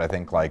carefully, but I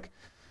think like,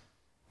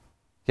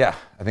 I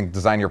think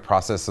design your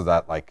process so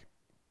that like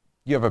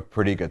you have a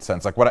pretty good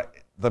sense. Like one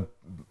of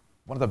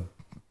the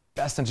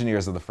best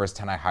engineers of the first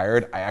 10 I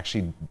hired, I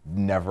actually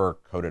never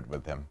coded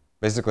with him.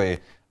 Basically,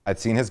 I'd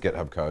seen his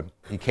GitHub code.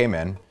 He came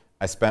in.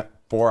 I spent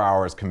 4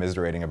 hours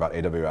commiserating about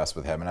AWS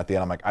with him. And at the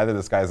end, I'm like, either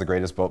this guy is the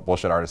greatest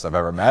bullshit artist I've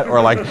ever met, or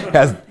like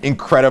has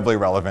incredibly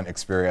relevant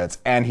experience,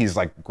 and he's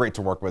like great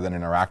to work with and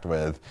interact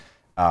with.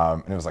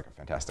 And it was like a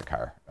fantastic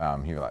hire.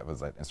 He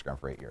was at Instagram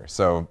for 8 years.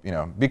 So,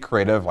 be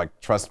creative, like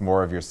trust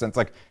more of your sense.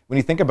 Like when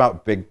you think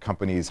about big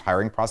companies'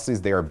 hiring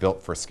processes, they are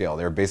built for scale.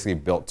 They're basically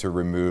built to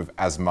remove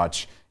as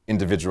much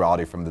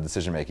individuality from the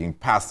decision making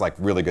past like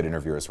really good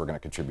interviewers who are going to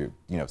contribute,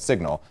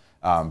 signal.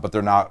 But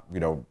they're not,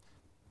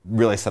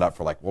 really set up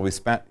for like, well, we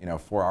spent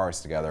 4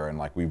 hours together and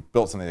like we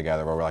built something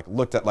together where we like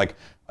looked at like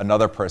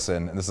another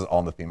person, and this is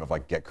all in the theme of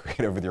like get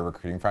creative with your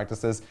recruiting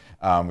practices.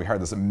 We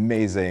hired this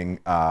amazing,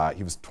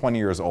 he was 20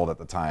 years old at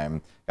the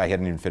time. Guy, he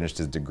hadn't even finished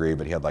his degree,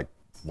 but he had like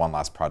one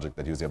last project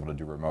that he was able to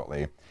do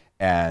remotely.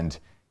 And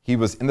he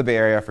was in the Bay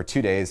Area for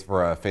 2 days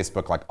for a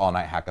Facebook like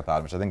all-night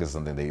hackathon, which I think is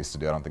something they used to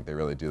do. I don't think they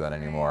really do that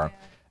anymore.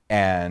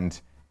 And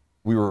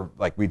we were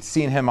like, we'd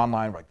seen him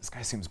online. We're like, this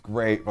guy seems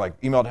great. We're like,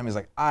 emailed him. He's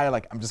like,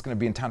 I'm just going to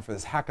be in town for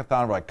this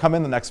hackathon. We're like, come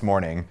in the next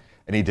morning.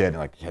 And he did. And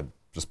like, he had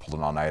just pulled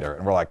an all-nighter.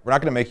 And we're like, we're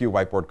not going to make you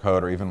whiteboard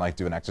code or even like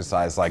do an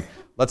exercise. Like,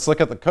 let's look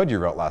at the code you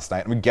wrote last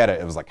night. And we get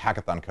it. It was like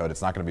hackathon code.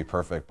 It's not going to be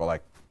perfect. But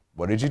like,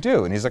 what did you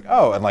do? And he's like,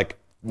 oh. And like,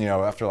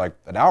 after like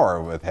an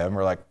hour with him,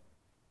 we're like,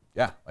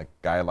 yeah, like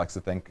guy likes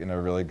to think in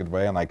a really good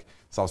way and like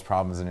solves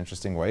problems in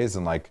interesting ways.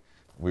 And like,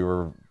 we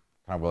were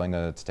kind of willing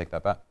to take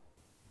that bet.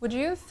 Would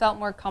you have felt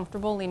more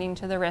comfortable leaning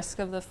to the risk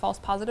of the false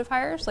positive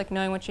hires, like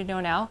knowing what you know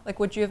now? Like,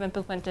 would you have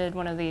implemented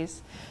one of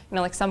these,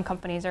 like some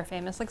companies are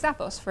famous, like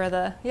Zappos, for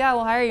the,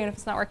 we'll hire you, and if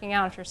it's not working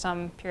out after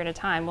some period of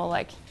time, we'll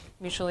like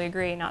mutually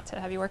agree not to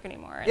have you work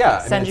anymore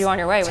and send you on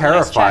your way with a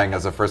nice check. Terrifying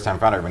as a first-time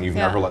founder when you've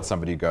never let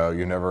somebody go,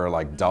 you never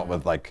like dealt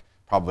with like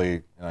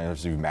probably,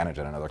 you've managed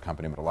at another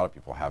company, but a lot of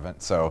people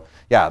haven't. So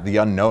yeah, the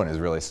unknown is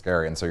really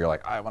scary, and so you're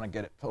like, I want to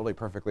get it totally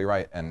perfectly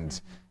right.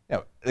 And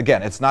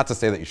again, it's not to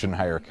say that you shouldn't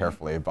hire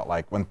carefully, but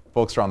like when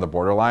folks are on the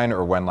borderline,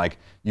 or when like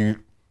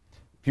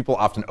people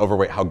often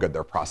overweight how good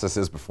their process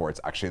is before it's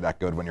actually that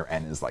good when your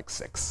N is like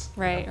 6.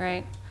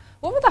 Right.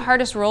 What were the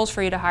hardest roles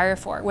for you to hire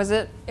for? Was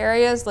it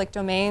areas like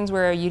domains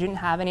where you didn't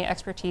have any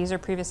expertise or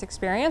previous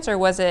experience, or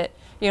was it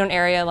an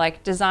area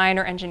like design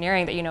or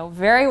engineering that you know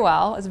very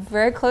well, is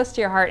very close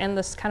to your heart and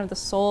this kind of the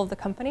soul of the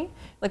company?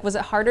 Like, was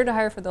it harder to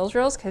hire for those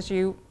roles because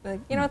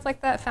it's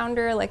like that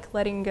founder like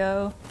letting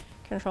go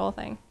control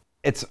thing?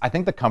 I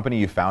think the company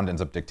you found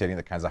ends up dictating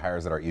the kinds of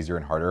hires that are easier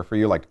and harder for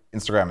you. Like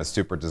Instagram is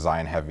super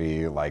design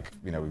heavy. Like,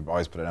 we've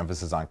always put an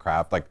emphasis on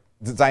craft. Like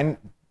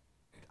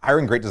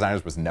hiring great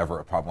designers was never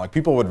a problem. Like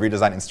people would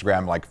redesign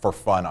Instagram like for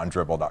fun on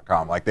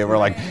dribble.com. Like they were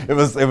like, it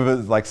was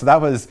like, so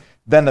that was,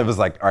 then it was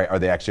like, all right, are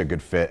they actually a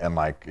good fit? And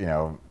like,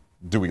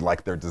 do we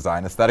like their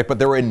design aesthetic? But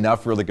there were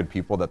enough really good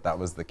people that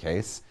was the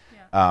case.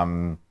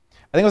 Yeah.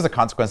 I think it was the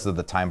consequences of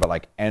the time, but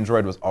like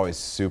Android was always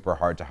super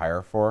hard to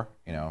hire for.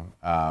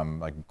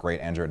 Like great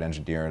Android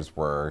engineers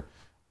were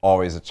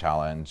always a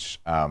challenge.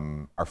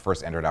 Our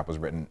first Android app was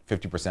written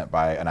 50%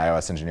 by an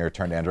iOS engineer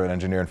turned Android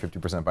engineer and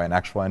 50% by an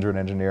actual Android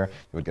engineer.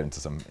 We would get into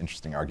some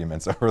interesting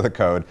arguments over the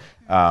code.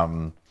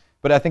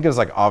 But I think it was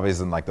like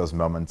always in like those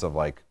moments of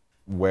like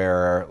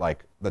where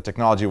like the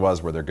technology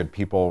was, where they're good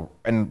people,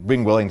 and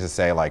being willing to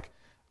say like,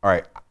 all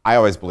right, I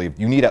always believe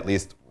you need at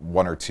least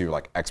one or two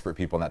like expert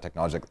people in that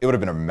technology. Like, it would have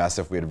been a mess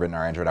if we had written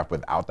our Android app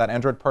without that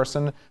Android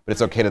person, but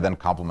it's okay to then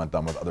complement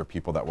them with other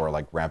people that were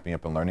like ramping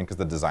up and learning because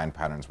the design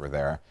patterns were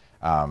there.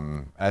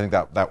 And I think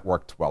that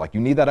worked well. Like you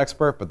need that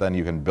expert, but then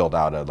you can build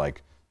out a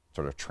like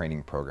sort of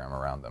training program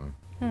around them.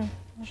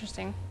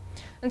 Interesting.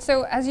 And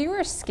so as you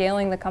were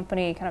scaling the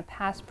company kind of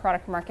past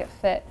product market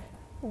fit,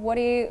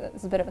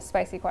 it's a bit of a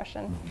spicy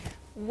question.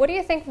 What do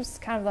you think was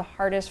kind of the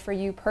hardest for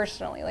you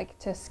personally, like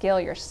to scale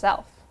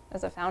yourself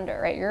as a founder,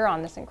 right? You're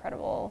on this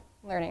incredible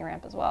learning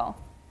ramp as well.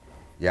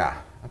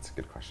 Yeah, that's a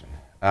good question.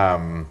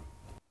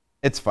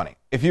 It's funny.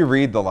 If you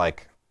read the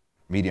like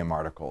Medium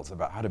articles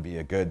about how to be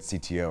a good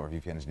CTO or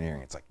VP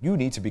engineering, it's like, you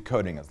need to be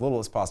coding as little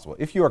as possible.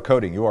 If you are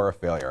coding, you are a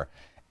failure.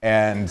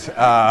 And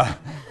I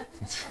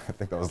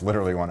think that was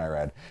literally one I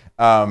read.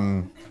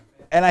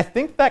 And I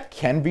think that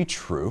can be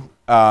true,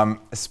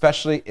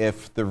 especially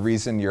if the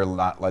reason you're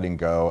not letting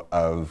go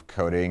of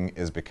coding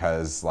is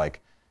because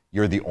like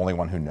you're the only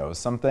one who knows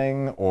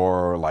something,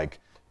 or like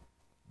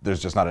there's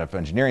just not enough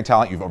engineering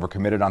talent, you've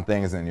overcommitted on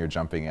things and you're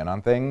jumping in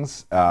on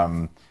things.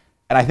 And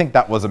I think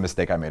that was a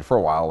mistake I made for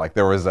a while. Like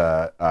there was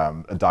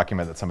a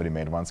document that somebody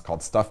made once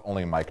called Stuff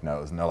Only Mike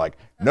Knows. And they're like,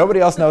 nobody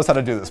else knows how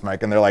to do this,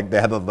 Mike. And they're like,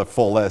 they had the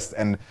full list.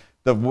 And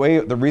the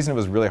reason it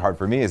was really hard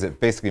for me is it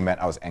basically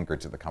meant I was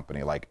anchored to the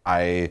company. Like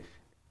I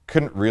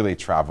couldn't really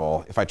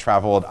travel. If I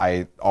traveled,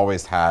 we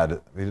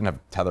didn't have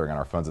tethering on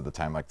our phones at the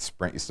time. Like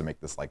Sprint used to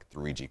make this like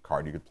 3G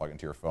card you could plug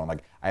into your phone.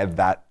 Like I had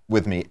that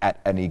with me at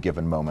any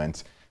given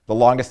moment. The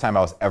longest time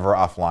I was ever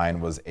offline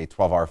was a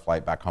 12-hour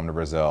flight back home to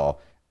Brazil.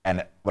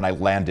 And when I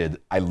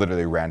landed, I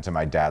literally ran to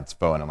my dad's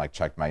phone and like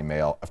checked my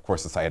email. Of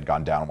course, the site had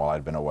gone down while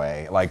I'd been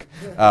away. Actually,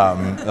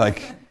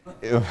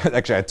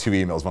 I had two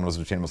emails. One was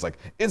between was like,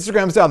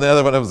 Instagram's down. The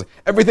other one was,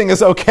 everything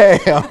is okay.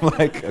 I'm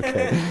like,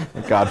 okay,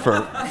 thank God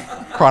for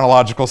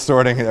chronological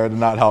sorting there did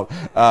not help.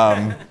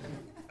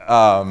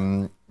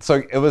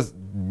 So it was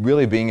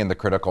really being in the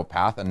critical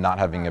path and not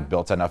having a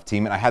built enough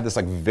team. And I had this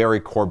like very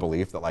core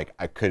belief that like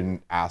I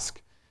couldn't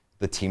ask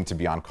the team to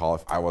be on call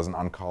if I wasn't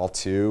on call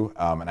too.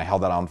 And I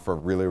held that on for a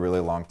really, really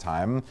long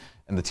time.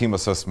 And the team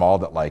was so small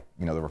that like,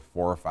 there were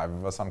 4 or 5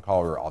 of us on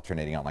call. We were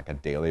alternating on like a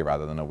daily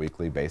rather than a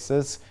weekly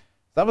basis.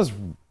 That was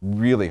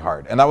really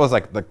hard. And that was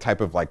like the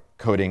type of like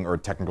coding or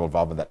technical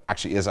involvement that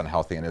actually is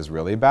unhealthy and is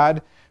really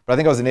bad. But I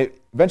think I was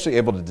eventually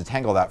able to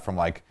detangle that from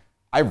like,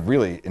 I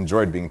really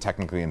enjoyed being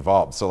technically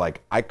involved. So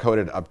like I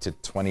coded up to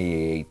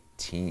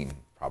 2018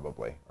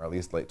 probably, or at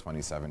least late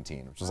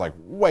 2017, which is like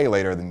way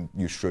later than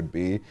you should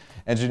be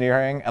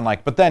engineering. And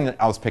like, but then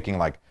I was picking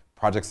like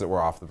projects that were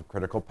off the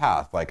critical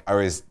path. Like I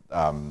always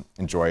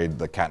enjoyed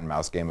the cat and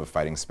mouse game of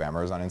fighting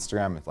spammers on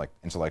Instagram. It's like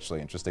intellectually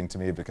interesting to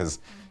me because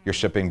you're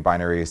shipping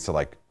binaries to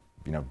like,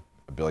 1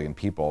 billion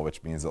people,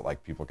 which means that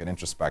like people can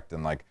introspect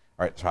and like,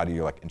 all right, so how do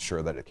you like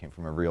ensure that it came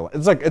from a real,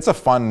 it's a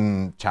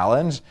fun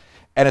challenge.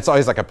 And it's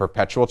always like a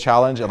perpetual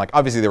challenge. And like,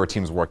 obviously there were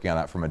teams working on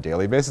that from a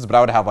daily basis, but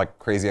I would have like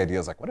crazy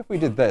ideas like, what if we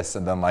did this?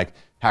 And then like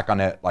hack on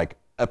it, like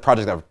a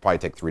project that would probably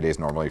take 3 days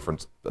normally for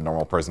the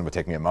normal person would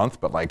take me a month,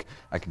 but like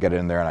I could get it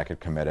in there and I could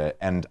commit it.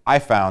 And I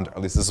found, or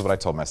at least this is what I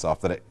told myself,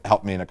 that it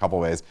helped me in a couple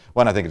ways.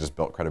 One, I think it just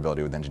built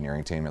credibility with the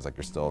engineering team. It's like,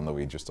 you're still in the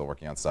weeds, you're still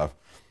working on stuff.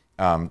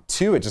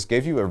 2, it just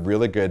gave you a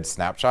really good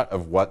snapshot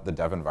of what the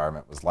dev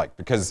environment was like.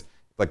 Because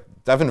like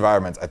dev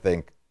environments, I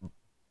think,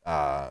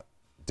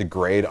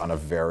 degrade on a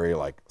very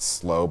like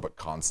slow but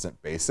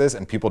constant basis,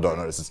 and people don't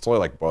notice. It's totally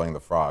like boiling the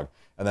frog.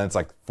 And then it's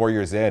like 4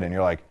 years in and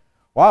you're like,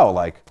 wow,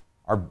 like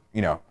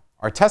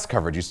our test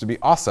coverage used to be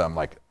awesome.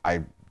 Like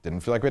I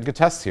didn't feel like we had good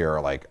tests here.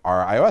 Or like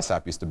our iOS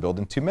app used to build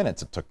in 2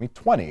 minutes. It took me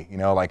 20,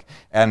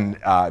 and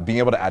being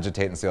able to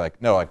agitate and say like,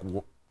 no, like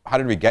how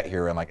did we get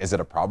here? And like, is it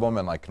a problem?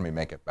 And like, can we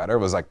make it better?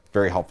 Was like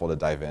very helpful to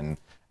dive in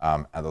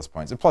at those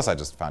points. And plus I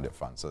just found it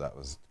fun. So that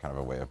was kind of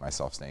a way of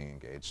myself staying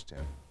engaged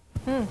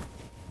too.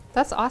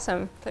 That's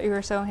awesome that you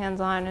were so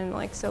hands-on and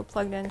like so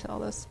plugged into all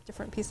those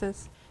different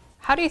pieces.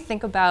 How do you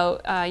think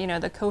about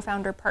the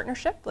co-founder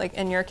partnership? Like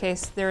in your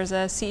case, there's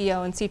a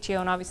CEO and CTO,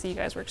 and obviously you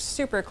guys work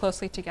super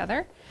closely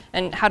together.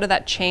 And how did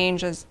that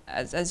change as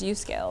you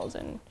scaled?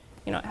 And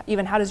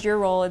even how does your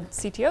role as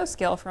CTO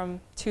scale from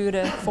 2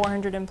 to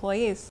 400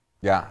 employees?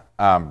 Yeah,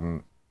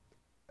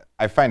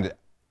 I find it,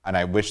 and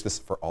I wish this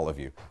for all of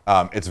you.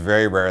 It's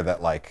very rare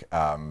that like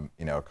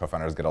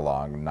co-founders get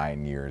along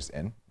 9 years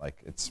in. Like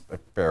it's a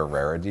fair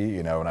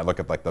rarity. When I look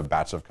at like the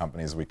batch of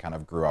companies we kind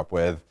of grew up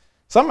with,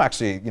 some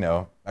actually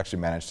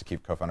managed to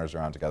keep co-founders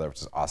around together, which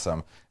is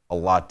awesome. A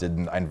lot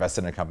didn't. I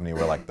invested in a company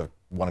where like the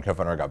one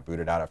co-founder got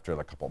booted out after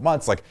like a couple of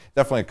months. Like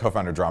definitely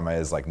co-founder drama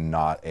is like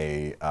not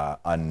a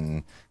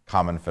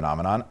uncommon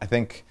phenomenon. I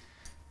think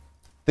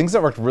things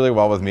that worked really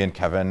well with me and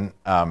Kevin.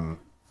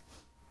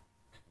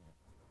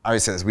 I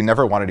always say this, we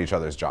never wanted each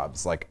other's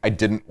jobs. Like, I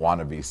didn't want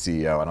to be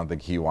CEO. I don't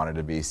think he wanted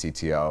to be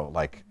CTO.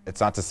 Like, it's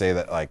not to say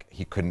that like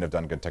he couldn't have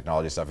done good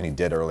technology stuff, and he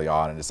did early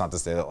on. And it's not to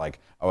say that like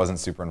I wasn't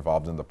super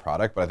involved in the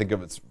product, but I think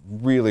it's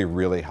really,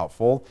 really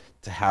helpful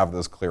to have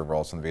those clear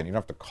roles from the beginning. You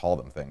don't have to call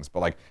them things,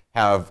 but like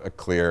have a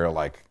clear,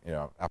 like, you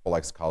know, Apple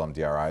likes to call them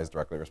DRIs,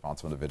 directly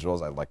responsible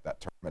individuals. I like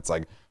that term. It's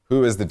like,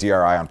 who is the DRI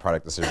on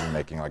product decision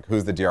making? Like,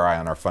 who's the DRI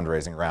on our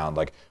fundraising round?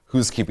 Like,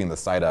 who's keeping the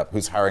site up?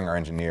 Who's hiring our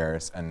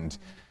engineers?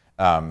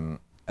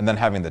 And then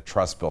having the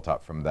trust built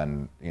up from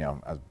then, you know,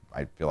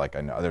 I feel like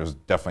I know there was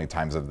definitely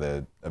times of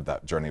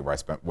that journey where I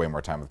spent way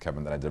more time with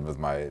Kevin than I did with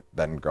my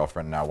then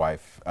girlfriend, now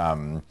wife.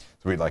 So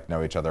we'd like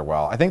know each other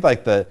well. I think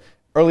like the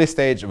early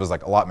stage, it was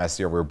like a lot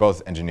messier. We were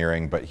both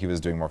engineering, but he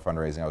was doing more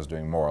fundraising. I was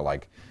doing more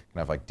like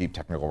kind of like deep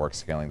technical work,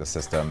 scaling the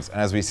systems.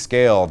 And as we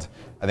scaled,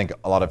 I think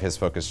a lot of his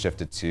focus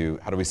shifted to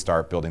how do we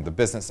start building the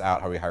business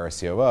out? How do we hire a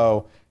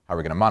COO? How are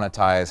we going to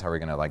monetize? How are we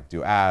going to like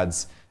do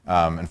ads?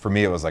 And for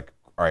me, it was like,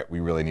 all right, we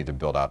really need to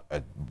build out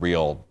a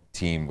real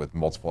team with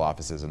multiple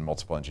offices and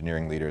multiple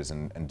engineering leaders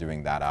and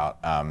doing that out.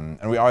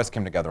 And we always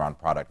came together on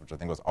product, which I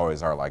think was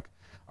always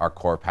our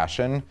core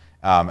passion.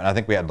 And I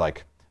think we had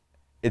like,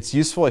 it's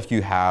useful if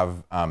you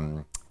have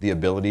the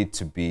ability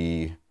to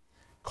be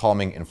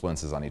calming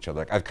influences on each other.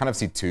 Like, I kind of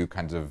see two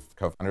kinds of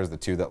co-founders, the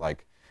two that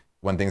like,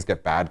 when things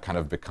get bad, kind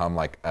of become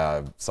like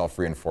a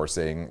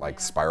self-reinforcing like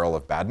spiral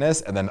of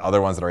badness. And then other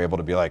ones that are able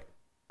to be like,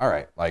 all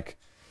right, like,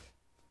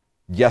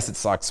 yes, it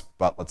sucks,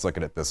 but let's look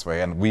at it this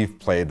way. And we've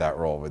played that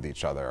role with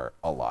each other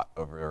a lot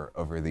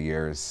over the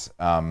years.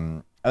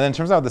 And then in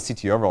terms of how the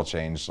CTO role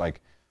changed,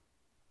 like,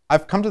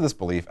 I've come to this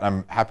belief, and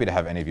I'm happy to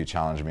have any of you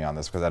challenge me on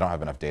this because I don't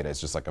have enough data. It's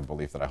just like a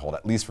belief that I hold,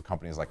 at least for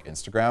companies like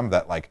Instagram,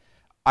 that like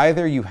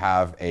either you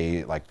have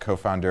a like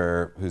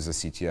co-founder who's a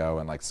CTO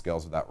and like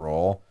scales with that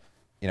role,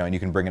 you know, and you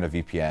can bring in a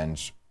VP Eng,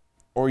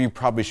 or you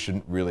probably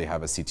shouldn't really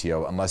have a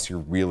CTO unless you're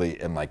really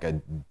in like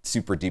a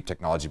super deep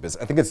technology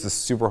business. I think it's a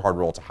super hard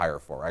role to hire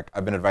for, right?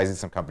 I've been advising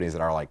some companies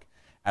that are like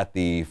at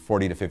the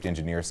 40 to 50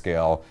 engineer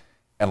scale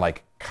and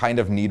like kind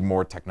of need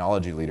more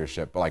technology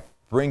leadership, but like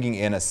bringing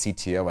in a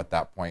CTO at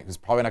that point who's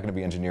probably not gonna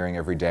be engineering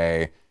every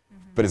day,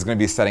 but is gonna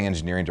be setting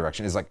engineering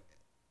direction is like,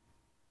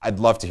 I'd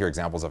love to hear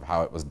examples of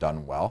how it was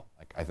done well.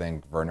 Like, I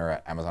think Werner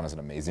at Amazon is an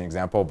amazing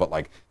example, but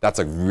like that's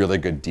a really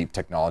good deep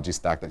technology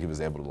stack that he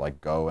was able to like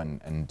go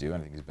and do, and I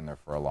think he's been there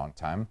for a long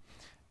time.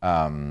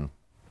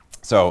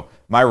 So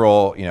my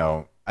role, you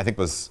know, I think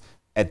was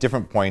at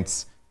different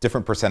points,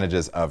 different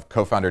percentages of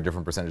co-founder,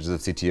 different percentages of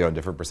CTO, and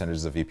different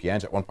percentages of VP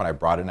Eng. At one point I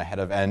brought in a head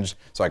of Eng,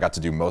 so I got to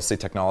do mostly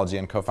technology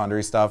and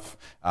co-foundery stuff.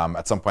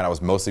 At some point I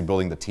was mostly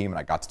building the team and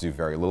I got to do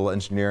very little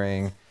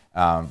engineering.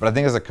 But I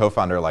think as a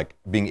co-founder, like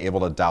being able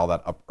to dial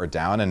that up or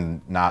down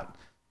and not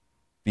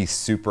be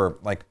super,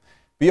 like,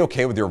 be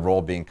okay with your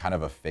role being kind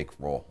of a fake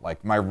role. Like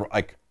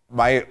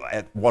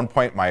at one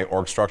point my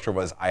org structure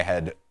was I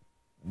had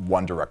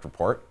one direct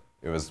report.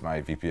 It was my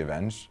VP of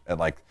Eng. And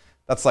like,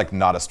 that's like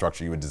not a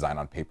structure you would design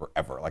on paper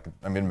ever. Like,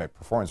 I mean, my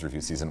performance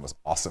review season was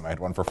awesome. I had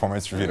one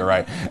performance review to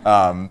write,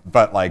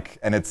 but like,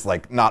 and it's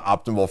like not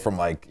optimal from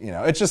like, you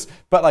know, it's just,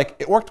 but like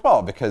it worked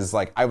well because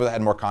like I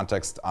had more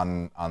context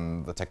on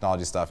the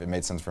technology stuff. It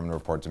made sense for him to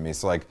report to me.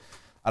 So like,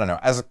 I don't know,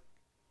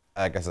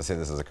 I guess I say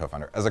this as a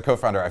co-founder. As a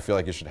co-founder, I feel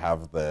like you should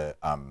have the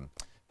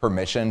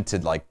permission to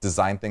like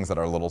design things that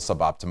are a little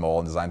suboptimal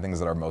and design things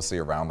that are mostly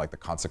around like the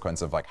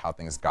consequence of like how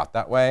things got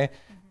that way,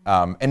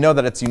 and know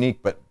that it's unique,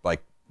 but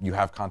like you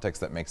have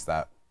context that makes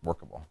that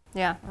workable.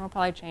 Yeah, it'll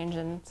probably change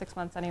in 6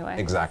 months anyway.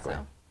 Exactly.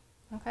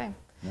 So, okay.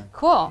 Yeah.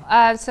 Cool.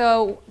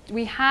 So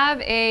we have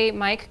a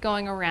mic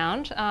going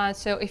around.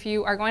 So if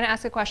you are going to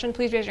ask a question,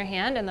 please raise your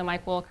hand, and the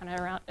mic will kind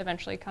of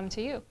eventually come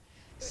to you.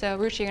 So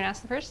Ruchi, you're gonna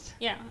ask the first?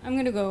 Yeah, I'm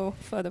gonna go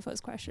for the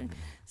first question.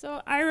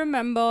 So I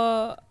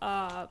remember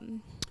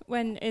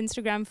when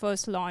Instagram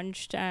first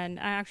launched, and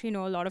I actually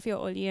know a lot of your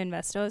early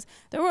investors,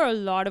 there were a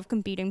lot of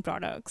competing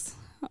products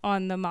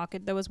on the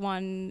market. There was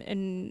one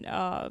in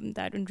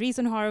that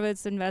Andreessen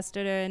Horowitz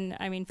invested in.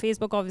 I mean,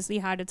 Facebook obviously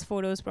had its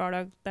photos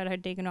product that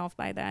had taken off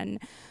by then.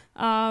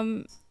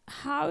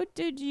 How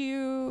did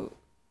you,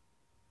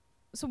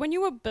 so when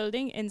you were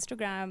building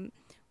Instagram,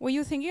 were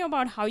you thinking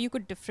about how you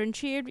could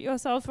differentiate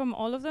yourself from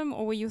all of them,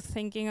 or were you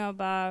thinking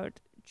about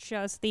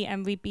just the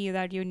MVP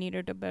that you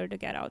needed to build to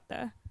get out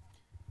there?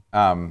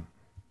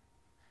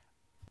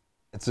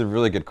 It's a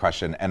really good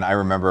question. And I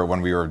remember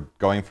when we were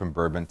going from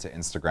Bourbon to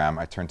Instagram,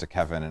 I turned to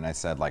Kevin and I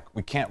said, like,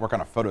 we can't work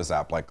on a photos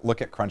app. Like,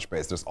 look at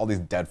Crunchbase. There's all these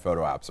dead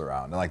photo apps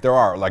around. And like, there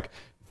are like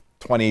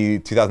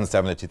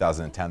 2007 to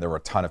 2010, there were a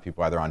ton of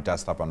people either on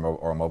desktop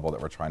or mobile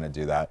that were trying to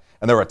do that.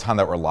 And there were a ton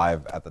that were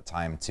live at the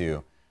time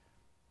too.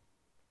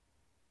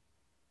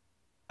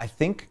 I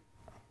think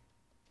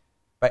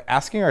by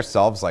asking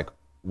ourselves, like,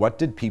 what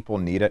did people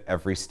need at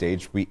every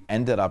stage, we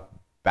ended up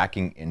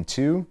backing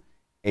into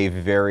a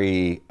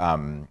very,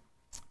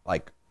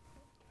 like,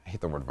 I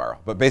hate the word viral,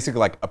 but basically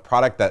like a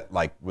product that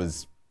like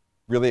was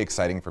really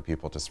exciting for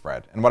people to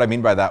spread. And what I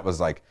mean by that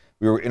was like,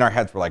 we were in our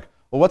heads, we're like,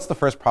 well, what's the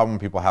first problem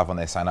people have when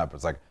they sign up?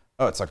 It's like,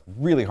 oh, it's like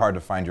really hard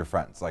to find your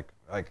friends. Like,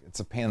 like it's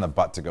a pain in the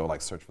butt to go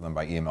like search for them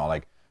by email.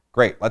 Like,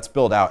 great, let's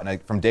build out.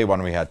 And from day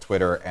one, we had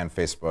Twitter and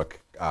Facebook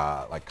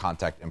like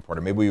contact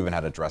importer. Maybe we even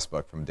had address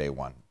book from day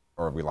one,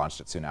 or we launched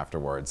it soon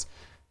afterwards.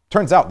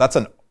 Turns out that's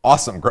an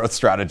awesome growth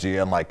strategy,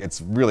 and like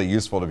it's really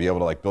useful to be able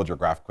to like build your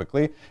graph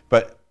quickly.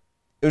 But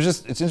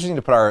it's interesting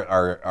to put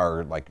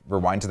our like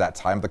rewind to that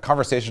time. The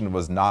conversation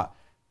was not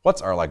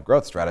what's our like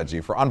growth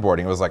strategy for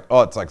onboarding. It was like,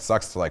 oh, it's like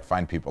sucks to like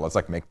find people. Let's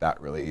like make that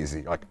really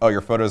easy. Like, oh,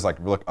 your photos like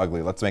look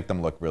ugly. Let's make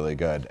them look really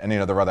good. And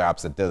there were other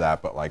apps that did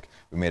that, but like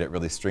we made it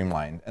really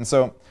streamlined. And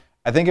so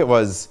I think it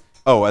was,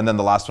 oh, and then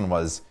the last one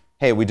was,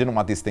 hey, we didn't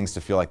want these things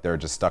to feel like they're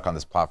just stuck on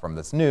this platform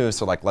that's new.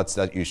 So like, let's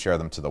let you share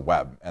them to the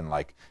web. And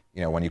like,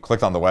 when you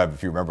clicked on the web,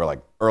 if you remember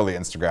like early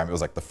Instagram, it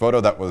was like the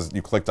photo that was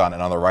you clicked on,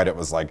 and on the right it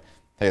was like,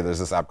 hey, there's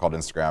this app called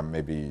Instagram.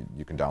 Maybe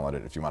you can download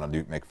it if you want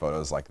to make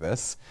photos like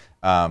this.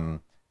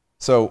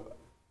 So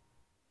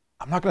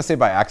I'm not going to say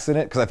by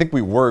accident, because I think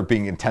we were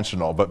being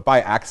intentional, but by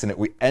accident,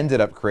 we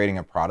ended up creating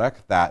a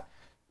product that,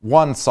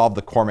 one, solved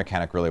the core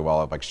mechanic really well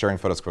of like sharing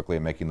photos quickly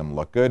and making them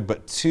look good,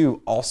 but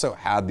two, also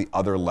had the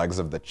other legs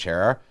of the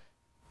chair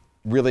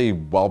really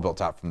well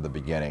built out from the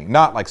beginning.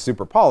 Not like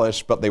super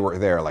polished, but they were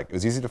there. Like it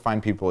was easy to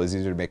find people, it was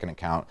easy to make an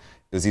account,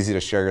 it was easy to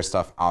share your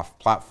stuff off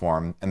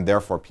platform, and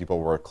therefore people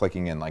were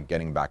clicking in, like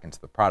getting back into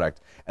the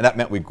product. And that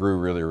meant we grew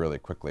really, really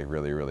quickly,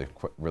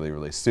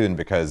 really soon,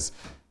 because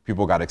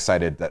people got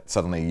excited that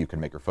suddenly you could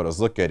make your photos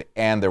look good,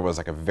 and there was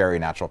like a very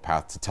natural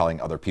path to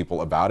telling other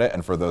people about it,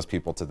 and for those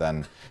people to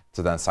then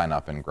sign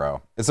up and grow.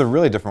 It's a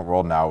really different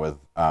world now with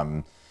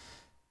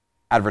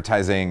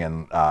advertising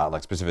and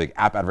like specific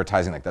app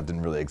advertising. Like that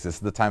didn't really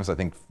exist at the time, so I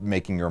think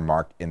making your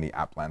mark in the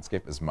app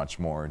landscape is much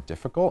more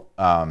difficult.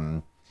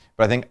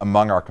 But I think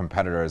among our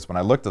competitors, when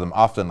I looked at them,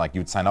 often like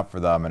you'd sign up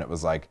for them and it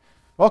was like,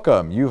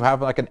 welcome, you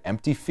have like an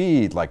empty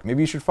feed, like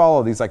maybe you should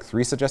follow these like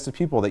 3 suggested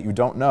people that you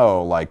don't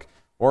know, like,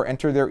 or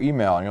enter their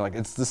email, and you're like,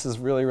 this is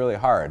really, really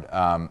hard.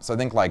 So I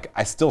think like,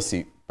 I still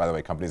see, by the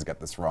way, companies get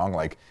this wrong.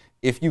 Like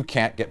if you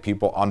can't get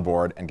people on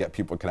board and get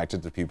people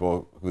connected to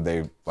people who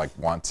they like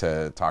want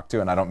to talk to,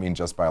 and I don't mean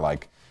just by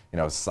like,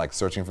 like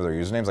searching for their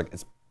usernames, like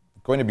it's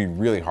going to be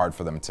really hard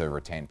for them to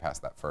retain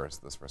past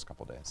those first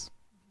couple days.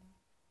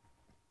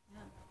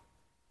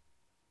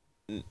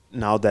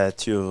 Now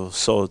that you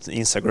sold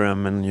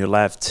Instagram and you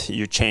left,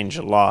 you changed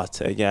a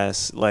lot, I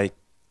guess. Like,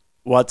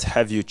 what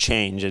have you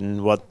changed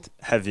and what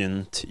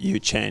haven't you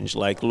changed?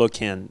 Like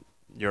looking at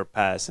your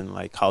past and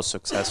like how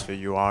successful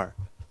you are.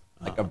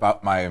 Like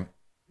about my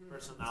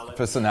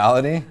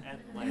personality?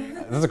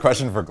 This is a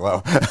question for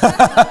Glow.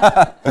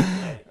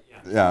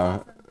 Yeah.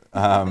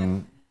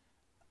 Do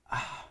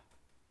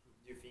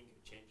you think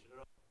you changed it at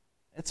all?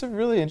 It's a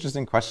really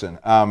interesting question.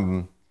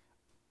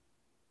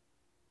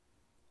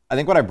 I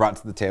think what I brought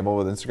to the table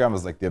with Instagram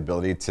was like the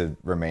ability to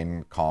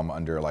remain calm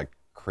under like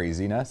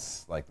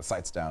craziness. Like the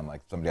site's down, like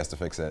somebody has to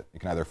fix it.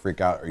 You can either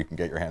freak out or you can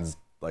get your hands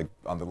like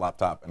on the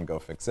laptop and go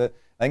fix it.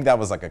 I think that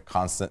was like a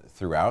constant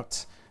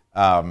throughout.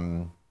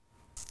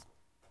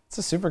 It's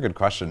a super good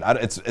question.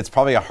 It's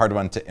probably a hard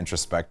one to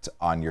introspect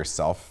on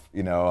yourself,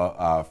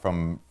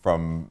 from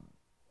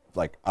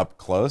like up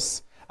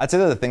close. I'd say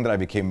that the thing that I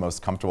became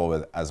most comfortable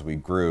with as we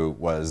grew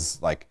was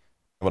like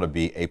able to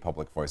be a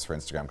public voice for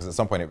Instagram, because at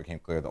some point it became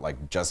clear that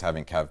like just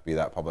having Kev be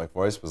that public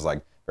voice was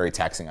like very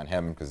taxing on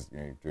him, because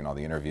you're doing all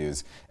the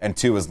interviews, and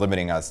two, was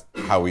limiting us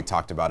how we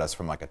talked about us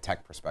from like a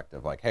tech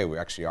perspective. Like, hey, we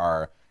actually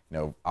are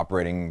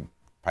operating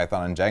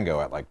Python and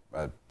Django at like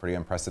a pretty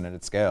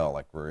unprecedented scale.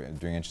 Like we're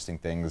doing interesting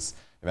things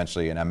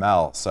eventually in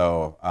ML.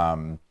 So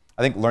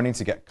I think learning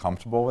to get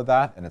comfortable with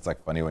that, and it's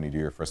like funny when you do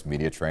your first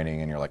media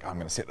training and you're like, oh, I'm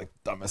gonna say like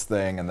the dumbest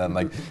thing, and then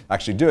like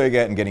actually doing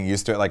it and getting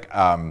used to it. Like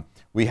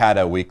we had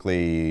a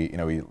weekly,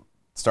 we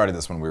started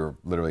this when we were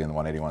literally in the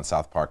 181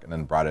 South Park, and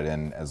then brought it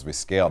in as we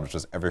scaled, which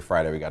was every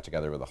Friday we got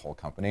together with the whole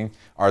company.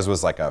 Ours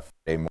was like a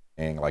Friday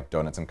morning, like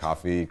donuts and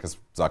coffee, because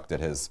Zuck did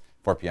his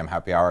 4 p.m.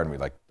 happy hour, and we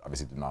like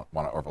obviously did not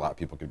want to overlap.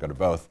 People could go to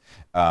both.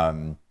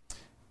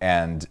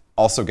 And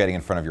also getting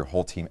in front of your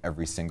whole team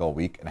every single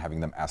week and having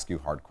them ask you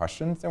hard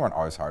questions. They weren't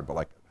always hard, but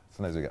like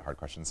sometimes we get hard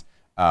questions.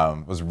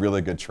 Was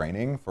really good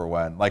training for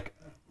when, like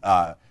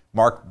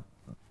Mark,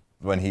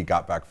 when he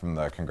got back from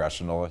the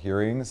congressional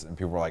hearings and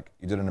people were like,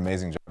 you did an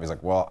amazing job. He's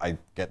like, well, I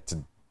get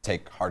to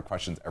take hard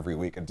questions every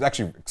week. And it's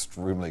actually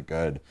extremely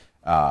good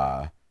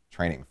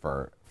training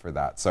for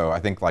that. So I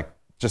think like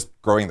just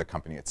growing the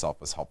company itself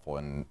was helpful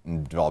in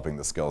developing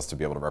the skills to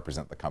be able to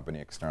represent the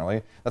company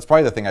externally. That's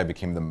probably the thing I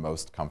became the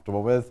most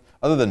comfortable with,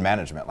 other than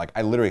management. Like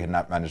I literally had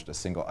not managed a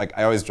single, like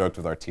I always joked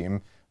with our team, I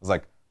was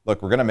like,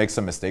 look, we're gonna make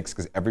some mistakes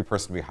because every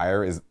person we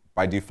hire is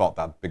by default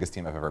the biggest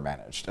team I've ever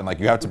managed. And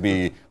like you have to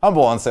be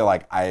humble and say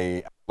like,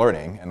 I'm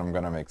learning and I'm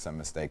gonna make some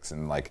mistakes.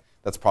 And like,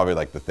 that's probably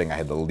like the thing I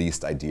had the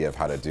least idea of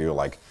how to do.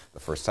 Like the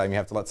first time you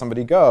have to let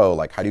somebody go,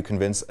 like how do you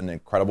convince an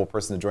incredible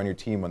person to join your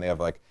team when they have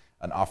like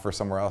an offer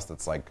somewhere else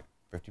that's like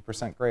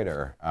 50%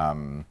 greater,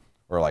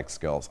 or like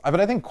skills. But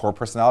I think core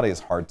personality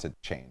is hard to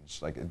change.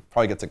 Like it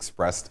probably gets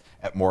expressed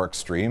at more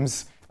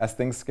extremes as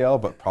things scale,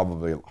 but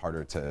probably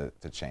harder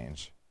to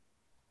change.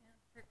 Yeah,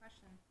 great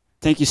question.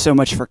 Thank you so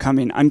much for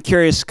coming. I'm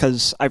curious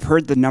because I've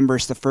heard the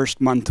numbers the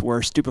first month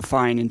were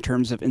stupefying in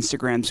terms of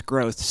Instagram's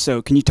growth.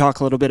 So can you talk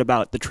a little bit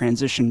about the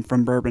transition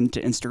from Bourbon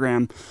to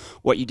Instagram,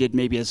 what you did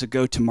maybe as a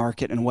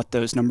go-to-market and what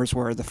those numbers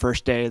were the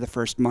first day, the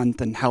first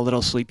month, and how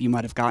little sleep you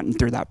might have gotten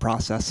through that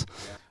process?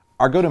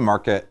 Our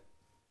go-to-market,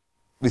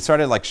 we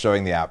started like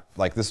showing the app,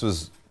 like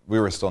we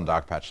were still in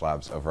Dogpatch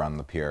Labs over on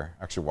the pier.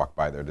 I actually walked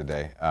by there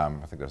today. I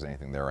think there's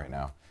anything there right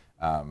now.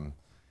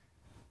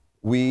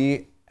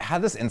 We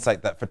had this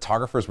insight that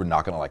photographers were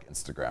not going to like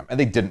Instagram, and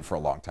they didn't for a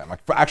long time.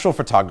 Like for actual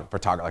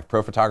like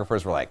pro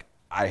photographers were like,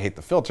 I hate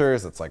the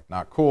filters. It's like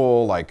not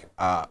cool. Like,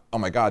 oh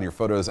my God, your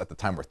photos at the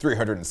time were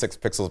 306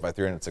 pixels by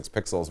 306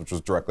 pixels, which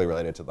was directly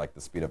related to like the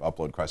speed of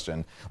upload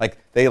question. Like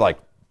they like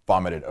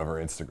vomited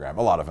over Instagram.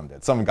 A lot of them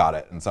did. Some got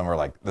it, and some were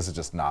like, this is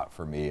just not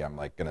for me. I'm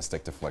like gonna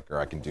stick to Flickr.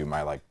 I can do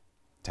my like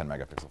 10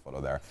 megapixel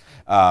photo there.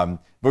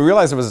 But we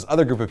realized there was this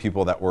other group of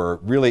people that were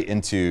really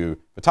into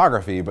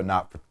photography, but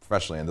not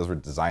professionally, and those were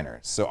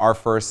designers. So our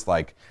first,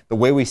 like, the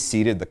way we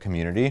seeded the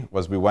community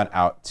was we went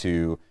out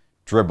to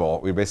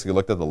Dribbble. We basically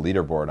looked at the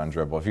leaderboard on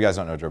Dribbble. If you guys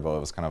don't know Dribbble, it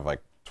was kind of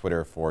like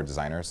Twitter for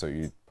designers. So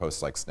you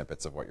post like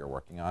snippets of what you're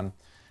working on.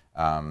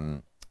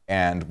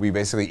 And we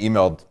basically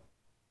emailed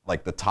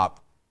like the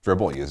top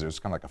Dribbble users,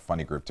 kind of like a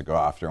funny group to go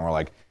after. And we're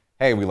like,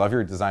 hey, we love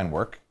your design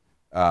work.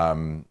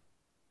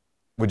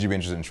 Would you be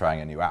interested in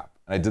trying a new app?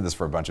 And I did this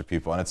for a bunch of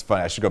people, and it's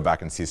funny. I should go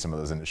back and see some of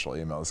those initial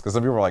emails, because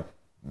some people were like,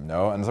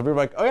 no, and some people were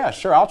like, oh yeah,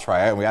 sure, I'll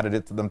try it. And we added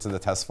it to them to the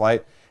test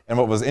flight. And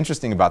what was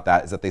interesting about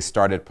that is that they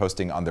started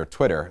posting on their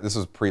Twitter. This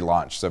was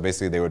pre-launch, so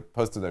basically they would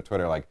post to their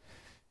Twitter like,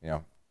 you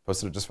know,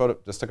 just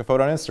took a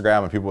photo on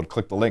Instagram, and people would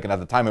click the link. And at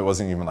the time, it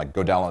wasn't even like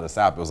go download this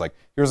app. It was like,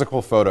 here's a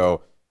cool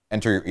photo.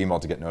 Enter your email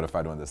to get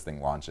notified when this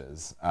thing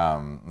launches.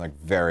 Like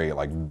very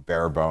like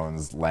bare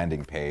bones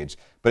landing page.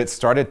 But it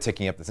started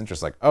ticking up this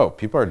interest, like, oh,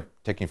 people are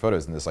taking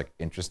photos in this like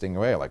interesting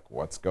way, like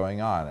what's going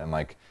on? And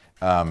like,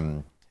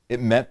 it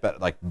meant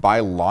that like by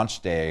launch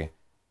day,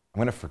 I'm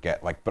gonna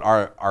forget, like, but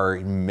our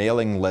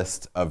mailing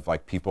list of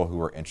like people who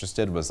were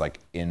interested was like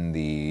in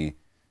the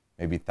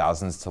maybe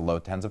thousands to low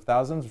tens of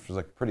thousands, which was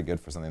like pretty good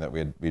for something that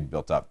we'd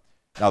built up.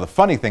 Now the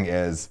funny thing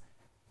is,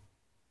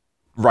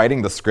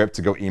 writing the script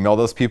to go email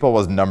those people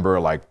was number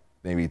like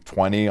maybe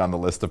 20 on the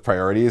list of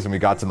priorities, and we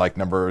got to like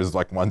numbers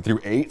like 1 through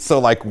 8. So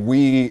like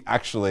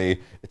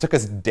it took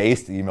us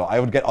days to email.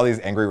 I would get all these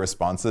angry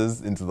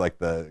responses into like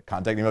the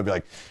contact email, be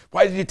like,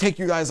 why did it take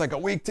you guys like a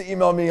week to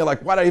email me?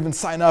 Like, why did I even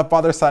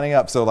bother signing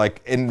up? So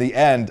like in the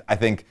end, I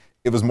think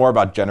it was more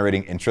about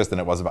generating interest than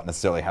it was about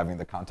necessarily having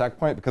the contact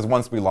point, because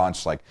once we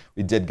launched, like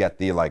we did get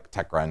the like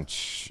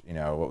TechCrunch, you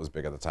know, what was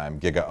big at the time,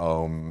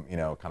 GigaOM, you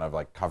know, kind of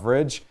like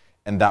coverage.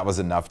 And that was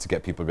enough to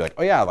get people to be like,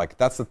 oh yeah, like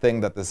that's the thing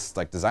that this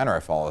like designer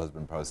I follow has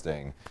been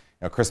posting. You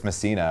know, Chris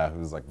Messina,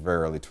 who's like a very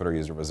early Twitter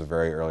user, was a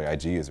very early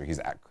IG user. He's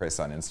at Chris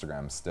on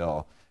Instagram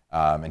still.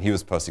 And he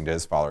was posting to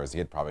his followers. He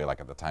had probably like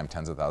at the time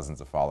tens of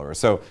thousands of followers.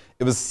 So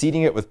it was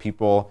seeding it with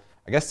people.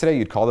 I guess today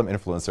you'd call them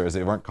influencers.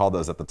 They weren't called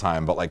those at the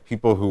time, but like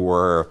people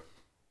who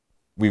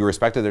we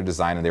respected their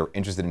design and they were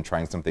interested in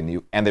trying something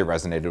new and they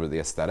resonated with the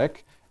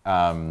aesthetic.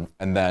 And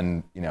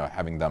then, you know,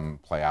 having them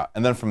play out.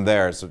 And then from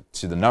there, so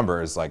to the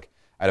numbers, like,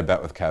 I had a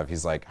bet with Kev.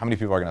 He's like, how many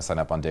people are going to sign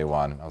up on day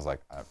one? I was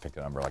like, I picked a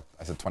number. Like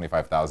I said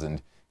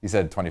 25,000. He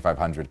said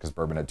 2,500 because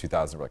Bourbon had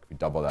 2,000. We're like, if we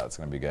double that, it's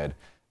going to be good.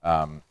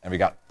 And we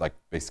got like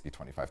basically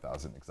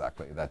 25,000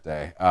 exactly that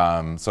day.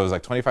 So it was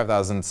like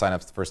 25,000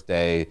 signups the first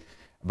day,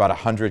 about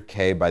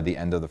 100K by the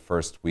end of the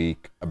first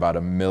week, about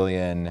 1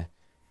 million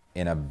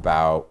in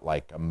about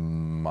like a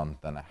month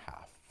and a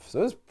half.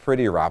 So it was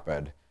pretty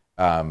rapid.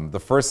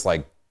 The first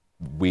like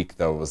week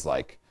though was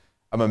like,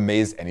 I'm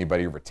amazed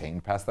anybody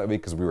retained past that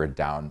week because we were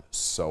down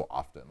so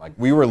often. Like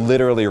we were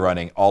literally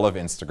running all of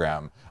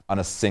Instagram on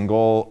a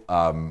single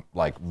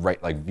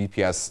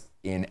VPS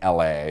in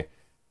LA.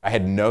 I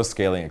had no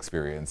scaling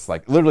experience.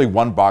 Like literally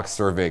one box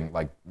serving,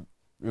 like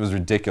it was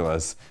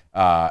ridiculous.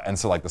 And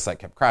so like the site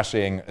kept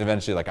crashing.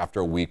 Eventually, like after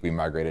a week, we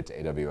migrated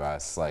to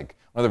AWS. Like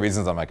one of the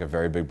reasons I'm like a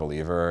very big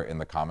believer in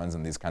the commons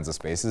and these kinds of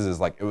spaces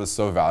is like it was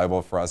so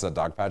valuable for us at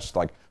Dogpatch to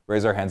like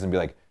raise our hands and be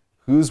like,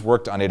 who's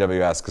worked on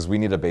AWS? Because we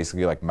need to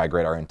basically like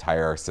migrate our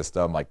entire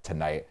system like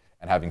tonight,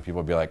 and having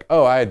people be like,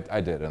 oh, I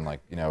did, and like,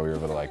 you know, we were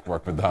able to like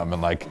work with them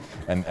and like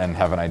and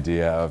have an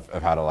idea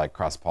of how to like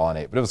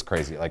cross-pollinate. But it was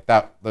crazy. Like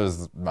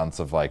those months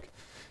of like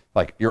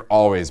you're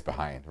always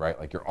behind, right?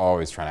 Like you're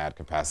always trying to add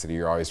capacity.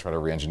 You're always trying to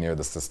re-engineer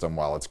the system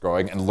while it's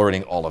growing, and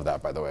learning all of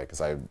that, by the way, because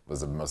I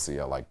was mostly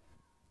a like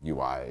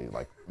UI,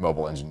 like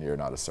mobile engineer,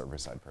 not a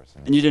server-side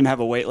person. And you didn't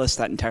have a wait list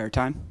that entire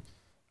time?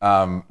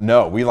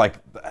 No, we like,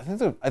 I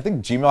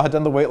think Gmail had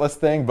done the waitlist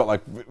thing, but like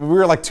we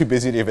were like too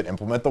busy to even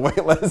implement the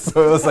waitlist.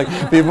 So it was like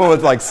people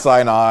would like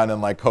sign on and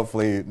like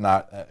hopefully it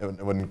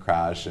wouldn't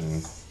crash.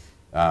 And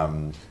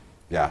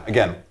yeah,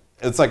 again,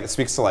 it's like, it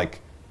speaks to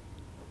like,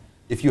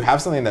 if you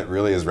have something that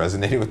really is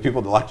resonating with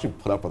people, they'll actually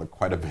put up with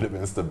quite a bit of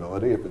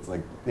instability if it's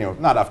like, you know,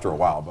 not after a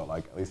while, but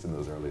like at least in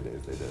those early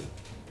days they did.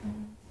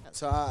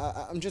 So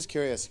I'm just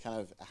curious kind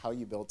of how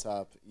you built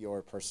up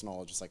your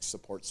personal just like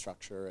support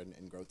structure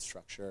and growth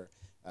structure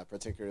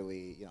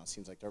particularly, it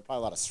seems like there are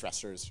probably a lot of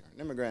stressors. You're an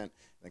immigrant,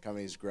 and the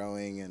company's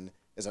growing, and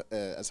so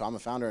I'm a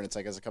founder, and it's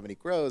like as a company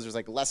grows, there's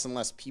like less and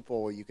less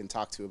people you can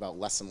talk to about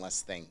less and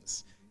less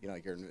things.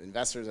 Like your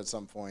investors at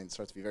some point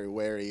start to be very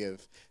wary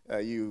of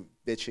you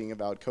bitching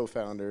about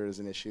co-founders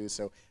and issues.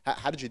 So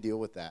how did you deal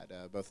with that,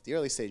 both at the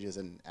early stages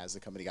and as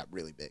the company got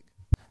really big?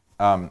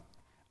 I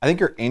think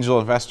your angel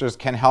investors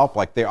can help.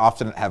 Like they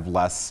often have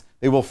less.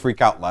 They will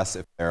freak out less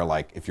if they're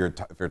like if you're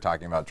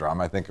talking about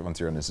drama. I think once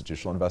you're an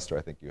institutional investor,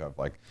 I think you have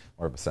like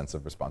more of a sense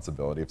of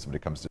responsibility. If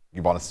somebody comes to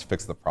you want us to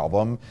fix the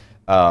problem.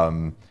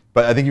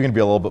 But I think you can be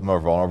a little bit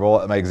more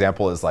vulnerable. My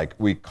example is like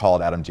we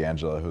called Adam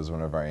D'Angelo, who's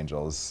one of our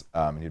angels,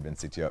 and he'd been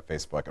CTO at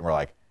Facebook, and we're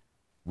like,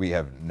 we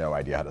have no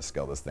idea how to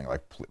scale this thing.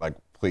 Like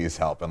please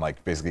help, and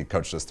like basically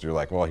coached us through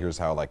like, well, here's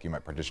how like you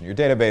might partition your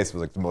database.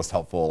 Was like the most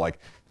helpful like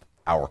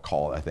hour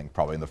call I think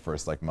probably in the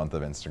first like month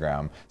of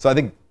Instagram. So I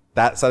think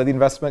that side of the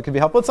investment can be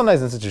helpful. And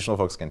sometimes institutional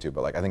folks can too,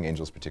 but like I think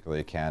angels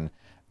particularly can.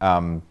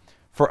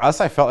 For us,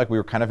 I felt like we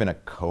were kind of in a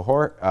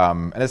cohort,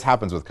 and this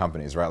happens with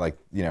companies, right? Like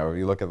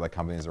you look at like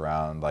companies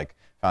around like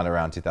founded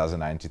around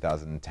 2009,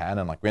 2010,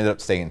 and like we ended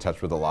up staying in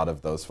touch with a lot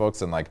of those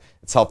folks, and like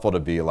it's helpful to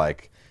be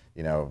like,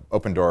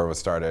 Nextdoor was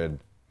started,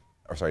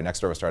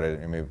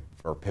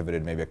 or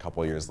pivoted maybe a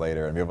couple years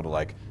later, and be able to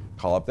like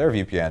call up their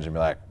VP Eng and be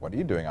like, what are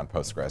you doing on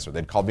Postgres? Or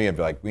they'd call me and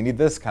be like, we need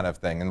this kind of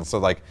thing. And so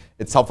like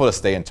it's helpful to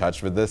stay in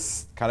touch with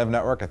this kind of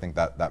network. I think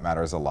that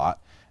matters a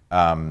lot.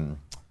 And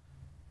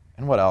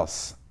what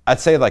else? I'd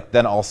say like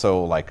then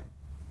also like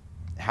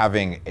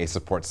having a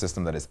support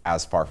system that is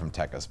as far from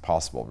tech as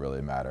possible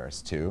really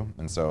matters too.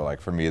 And so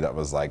like for me that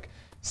was like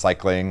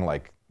cycling,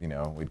 like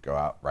we'd go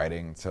out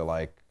riding to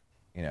like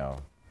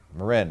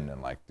Marin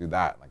and like do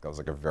that. Like that was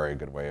like a very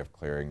good way of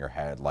clearing your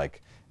head.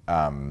 Like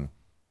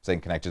staying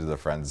connected to the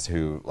friends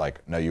who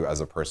like know you as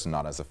a person,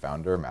 not as a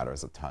founder,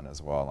 matters a ton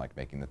as well. Like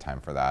making the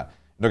time for that.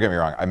 Don't get me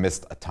wrong, I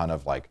missed a ton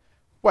of like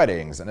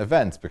weddings and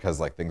events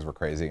because like things were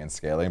crazy and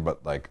scaling,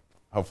 but like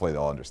hopefully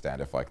they'll understand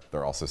if like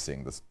they're also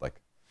seeing this, like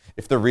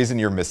if the reason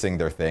you're missing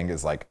their thing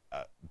is like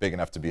big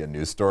enough to be a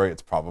news story,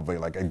 it's probably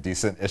like a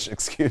decent-ish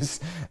excuse.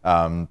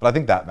 But I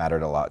think that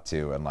mattered a lot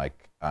too. And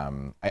like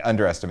I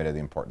underestimated the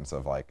importance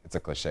of like, it's a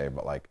cliche,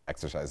 but like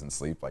exercise and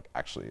sleep like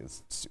actually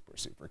is super,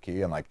 super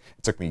key. And like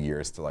it took me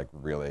years to like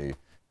really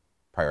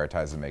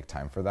prioritize and make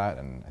time for that.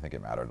 And I think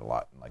it mattered a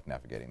lot in like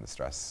navigating the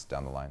stress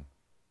down the line.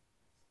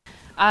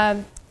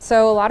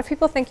 So a lot of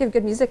people think you have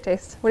good music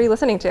taste. What are you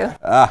listening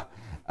to?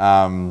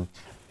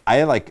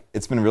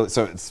 It's been really,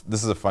 this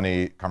is a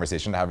funny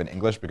conversation to have in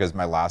English because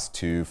my last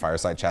two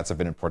fireside chats have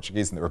been in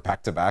Portuguese and they were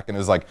back to back, and it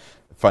was like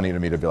funny to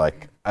me to be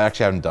like, I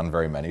actually haven't done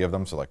very many of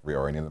them, so like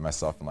reorienting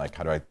myself and like,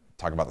 how do I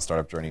talk about the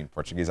startup journey in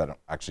Portuguese? I don't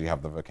actually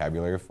have the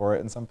vocabulary for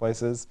it in some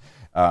places.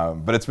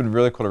 But it's been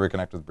really cool to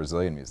reconnect with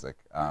Brazilian music,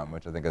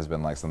 which I think has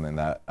been like something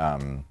that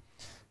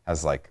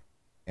has like,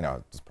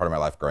 just part of my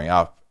life growing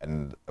up,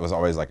 and it was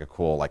always like a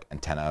cool like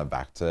antenna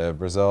back to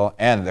Brazil,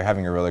 and they're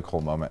having a really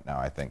cool moment now,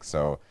 I think.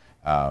 So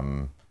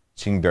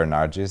Tim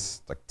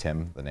Bernardes, like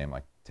Tim, the name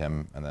like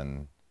Tim, and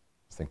then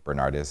I think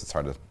Bernardes, it's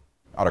hard to,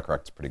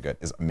 autocorrect's pretty good,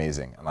 is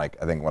amazing. And like,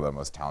 I think one of the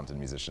most talented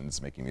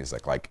musicians making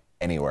music like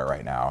anywhere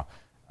right now.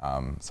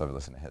 So I've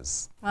listened to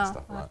his stuff a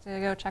lot. We'll have to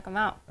go check him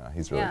out.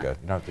 He's really good.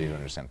 You don't have to even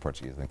understand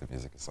Portuguese. I think the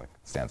music is like,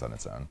 stands on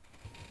its own.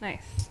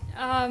 Nice.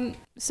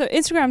 So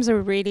Instagram's a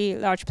really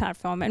large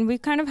platform, and we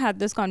kind of had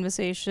this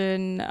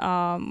conversation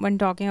when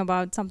talking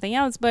about something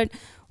else, but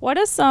what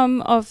are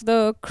some of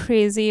the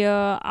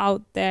crazier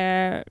out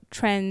there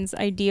trends,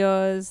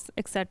 ideas,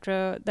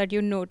 etc., that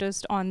you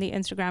noticed on the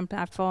Instagram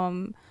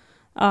platform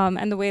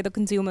and the way the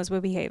consumers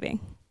were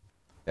behaving?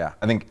 Yeah,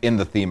 I think in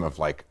the theme of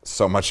like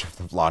so much of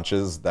the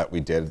launches that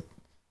we did,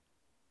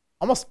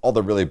 almost all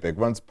the really big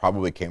ones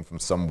probably came from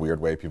some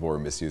weird way people were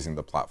misusing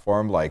the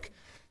platform. Like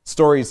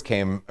stories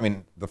came, I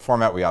mean, the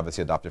format we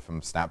obviously adopted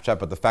from Snapchat,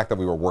 but the fact that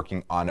we were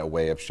working on a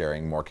way of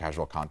sharing more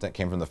casual content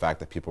came from the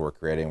fact that people were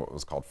creating what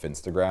was called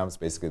Finstagrams.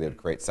 Basically, they'd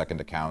create second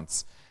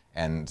accounts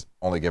and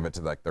only give it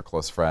to like their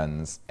close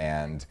friends.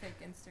 And fake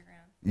Instagram.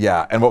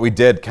 Yeah, and what we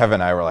did, Kevin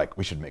and I were like,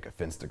 we should make a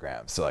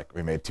Finstagram. So like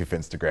we made 2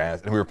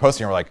 Finstagrams, and we were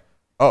posting, and we're like,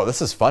 oh, this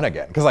is fun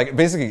again. Because like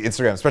basically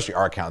Instagram, especially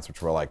our accounts,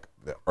 which were like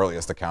the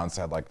earliest accounts,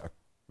 had like a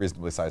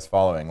reasonably sized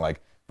following.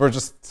 Like we're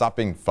just stopped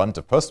being fun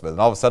to post with.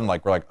 And all of a sudden,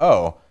 like we're like,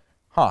 oh,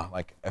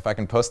 like if I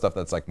can post stuff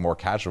that's like more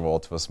casual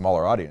to a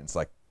smaller audience,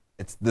 like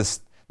it's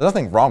this, there's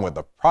nothing wrong with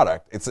the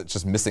product. It's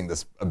just missing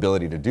this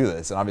ability to do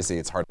this. And obviously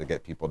it's hard to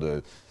get people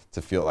to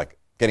feel like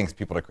getting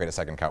people to create a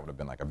second account would have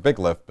been like a big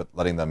lift, but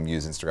letting them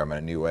use Instagram in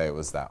a new way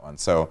was that one.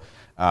 So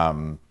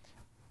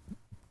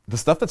the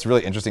stuff that's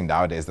really interesting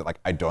nowadays that like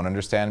I don't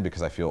understand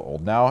because I feel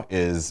old now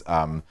is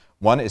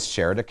one is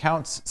shared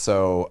accounts.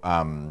 So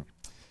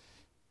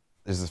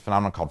there's this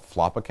phenomenon called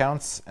flop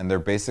accounts, and they're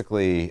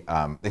basically,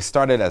 they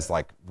started as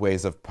like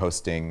ways of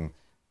posting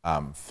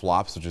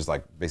flops, which is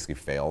like basically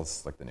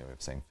fails, like the new way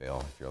of saying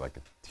fail if you're like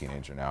a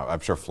teenager now. I'm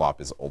sure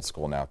flop is old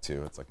school now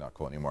too, it's like not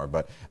cool anymore,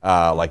 but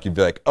like you'd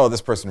be like, oh,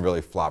 this person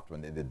really flopped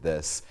when they did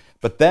this.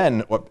 But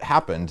then what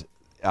happened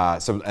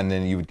and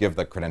then you would give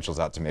the credentials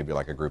out to maybe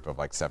like a group of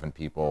like 7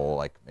 people,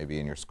 like maybe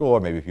in your school or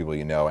maybe people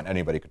you know, and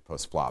anybody could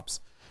post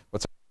flops.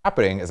 What's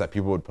happening is that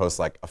people would post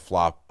like a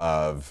flop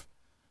of,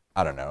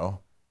 I don't know,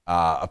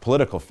 a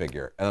political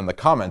figure, and then the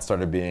comments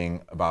started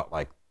being about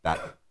like that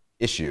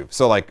issue.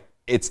 So like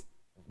it's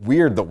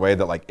weird the way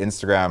that like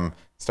Instagram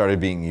started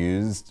being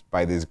used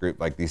by these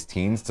like these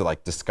teens to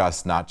like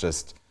discuss not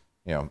just,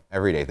 you know,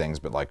 everyday things,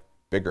 but like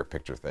bigger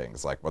picture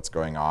things, like what's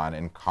going on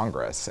in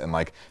Congress, and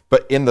like,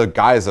 but in the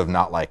guise of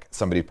not like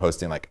somebody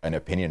posting like an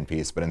opinion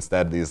piece, but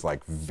instead these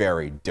like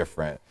very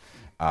different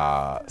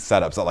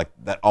setups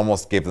that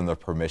almost gave them the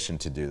permission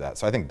to do that.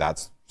 So I think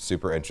that's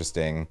super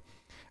interesting.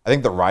 I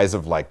think the rise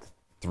of like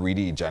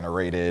 3D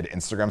generated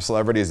Instagram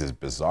celebrities is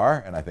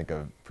bizarre, and I think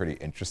a pretty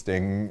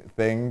interesting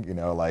thing. You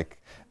know, like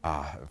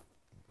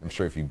I'm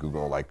sure if you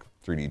Google like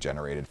 3D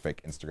generated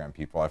fake Instagram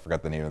people, I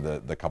forgot the name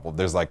of the couple.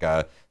 There's like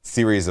a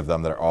series of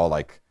them that are all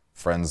like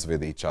friends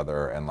with each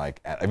other, and like,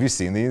 have you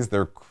seen these?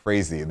 They're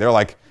crazy. They're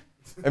like,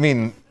 I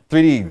mean,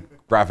 3D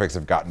graphics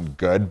have gotten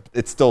good.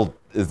 It still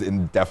is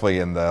definitely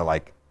in the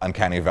like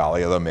uncanny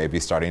valley of them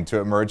maybe starting to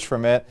emerge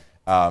from it.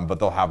 But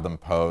they'll have them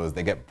pose.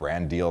 They get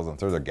brand deals. I'm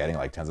sure they're getting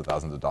like tens of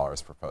thousands of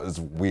dollars per pose. It's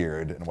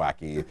weird and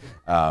wacky.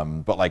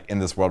 But like in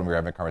this world, when we were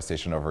having a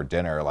conversation over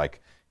dinner, like,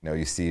 you know,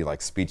 you see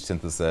like speech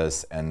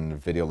synthesis and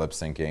video lip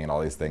syncing and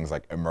all these things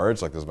like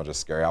emerge. Like there's a bunch of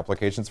scary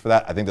applications for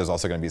that. I think there's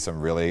also going to be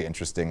some really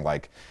interesting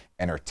like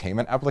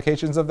entertainment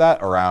applications of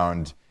that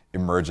around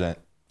emergent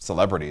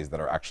celebrities that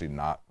are actually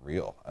not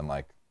real. And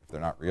like if they're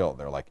not real,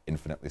 they're like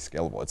infinitely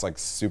scalable. It's like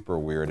super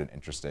weird and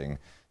interesting.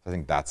 So I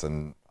think that's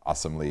an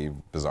awesomely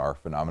bizarre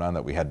phenomenon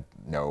that we had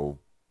no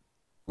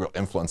real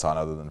influence on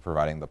other than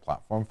providing the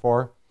platform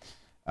for.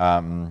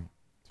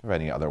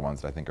 Any other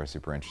ones that I think are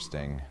super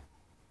interesting?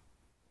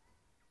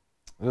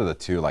 Those are the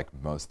two like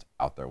most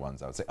out there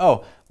ones I would say.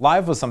 Oh,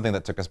 Live was something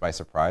that took us by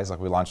surprise. Like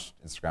we launched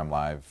Instagram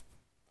Live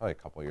probably a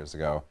couple years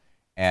ago,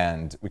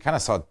 and we kind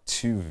of saw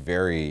 2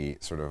 very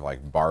sort of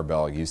like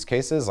barbell use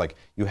cases. Like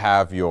you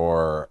have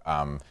your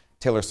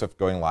Taylor Swift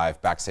going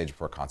live backstage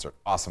before a concert,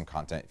 awesome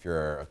content. If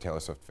you're a Taylor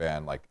Swift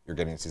fan, like you're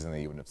getting to see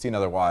something you wouldn't have seen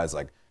otherwise,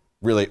 like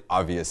really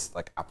obvious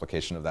like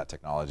application of that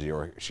technology,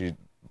 or she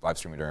live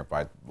streaming during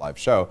a live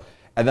show.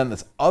 And then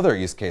this other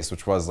use case,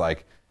 which was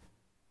like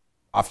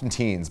often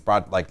teens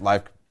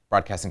live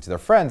broadcasting to their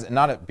friends, and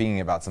not it being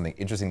about something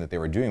interesting that they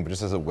were doing, but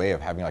just as a way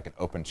of having like an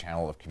open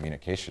channel of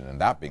communication,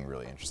 and that being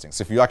really interesting.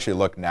 So if you actually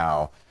look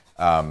now,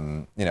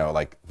 you know,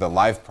 like the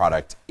live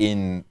product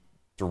in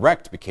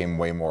direct became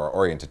way more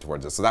oriented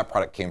towards it. So that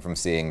product came from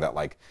seeing that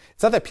like,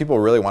 it's not that people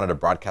really wanted to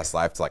broadcast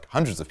live to like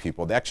hundreds of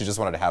people. They actually just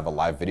wanted to have a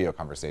live video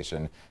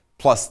conversation,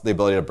 plus the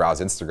ability to browse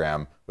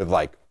Instagram with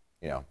like,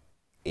 you know,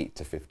 8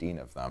 to 15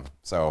 of them.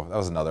 So that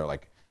was another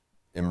like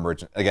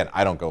emergent, again,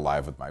 I don't go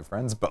live with my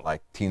friends, but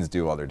like teens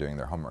do while they're doing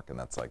their homework, and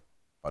that's like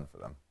fun for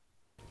them.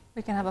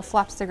 We can have a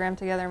Flopstagram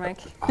together, Mike.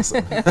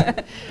 Awesome.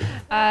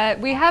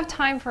 We have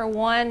time for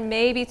 1,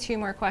 maybe 2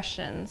 more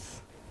questions.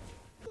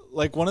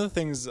 Like one of the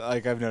things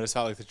like I've noticed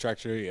about like the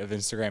trajectory of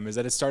Instagram is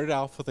that it started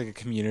off with like a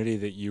community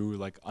that you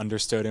like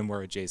understood and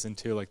were adjacent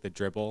to, like the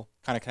dribble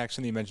kind of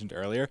connection that you mentioned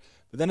earlier.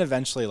 But then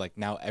eventually like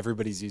now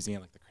everybody's using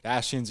it, like the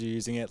Kardashians are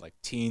using it, like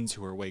teens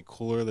who are way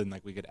cooler than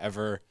like we could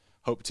ever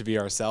hope to be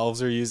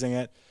ourselves are using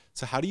it.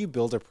 So how do you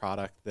build a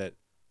product that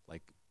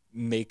like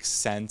makes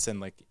sense and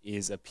like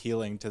is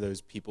appealing to those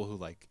people who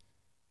like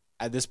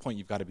at this point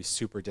you've got to be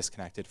super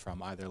disconnected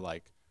from either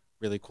like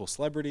really cool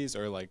celebrities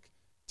or like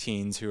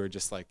teens who are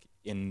just like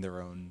in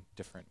their own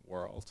different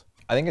world?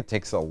 I think it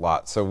takes a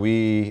lot. So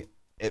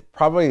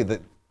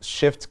the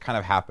shift kind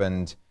of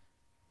happened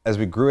as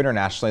we grew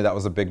internationally. That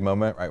was a big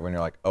moment, right? When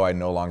you're like, oh, I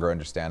no longer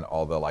understand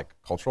all the like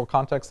cultural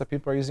context that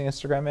people are using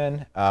Instagram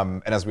in.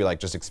 And as we like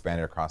just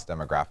expanded across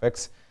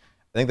demographics,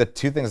 I think the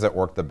 2 things that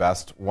worked the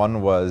best,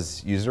 one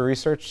was user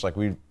research. Like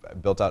we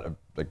built out a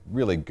like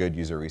really good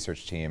user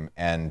research team,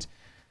 and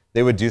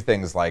they would do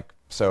things like,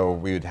 so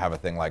we would have a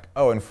thing like,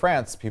 oh, in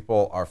France,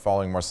 people are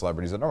following more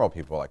celebrities than normal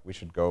people. Like we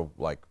should go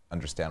like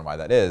understand why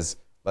that is.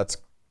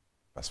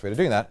 Best way to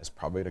doing that is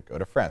probably to go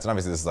to France. And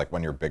obviously this is like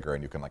when you're bigger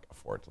and you can like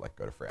afford to like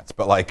go to France.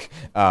 But like,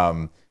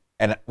 and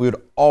we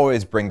would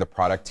always bring the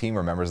product team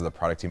or members of the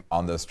product team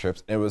on those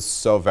trips. And it was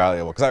so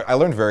valuable because I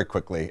learned very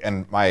quickly,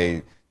 and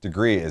my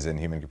degree is in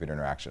human-computer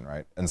interaction,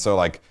 right? And so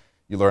like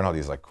you learn all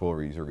these like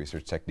cool user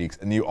research techniques,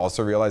 and you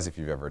also realize if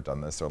you've ever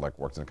done this or like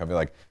worked in a company,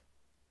 like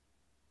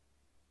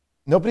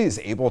nobody is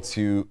able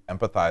to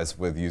empathize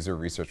with user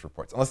research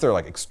reports unless they're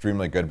like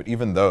extremely good. But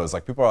even those,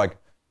 like people are like,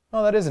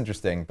 oh, that is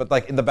interesting. But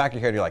like in the back of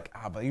your head, you're like,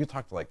 but you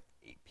talked to like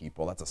 8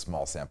 people. That's a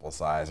small sample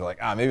size. Or like,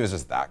 maybe it was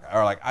just that guy.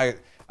 Or like, I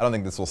don't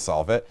think this will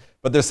solve it.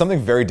 But there's something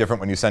very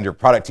different when you send your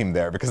product team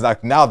there, because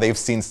like now they've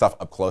seen stuff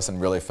up close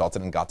and really felt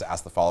it and got to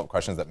ask the follow-up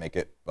questions that make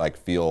it like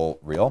feel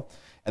real.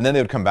 And then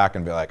they would come back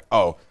and be like,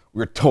 oh,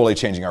 we're totally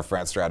changing our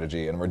France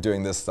strategy and we're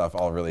doing this stuff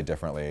all really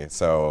differently.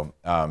 So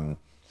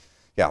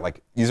yeah, yeah,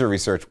 like user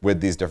research with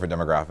these different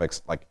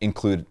demographics, like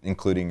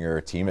including your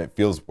team, it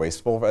feels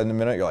wasteful in a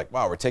minute. You're like,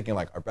 wow, we're taking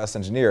like our best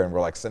engineer and we're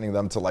like sending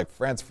them to like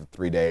France for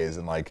 3 days,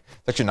 and like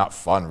it's actually not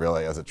fun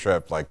really as a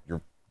trip. Like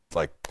you're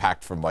like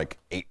packed from like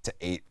 8 to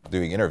 8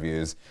 doing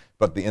interviews,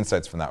 but the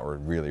insights from that were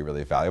really,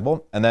 really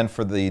valuable. And then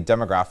for the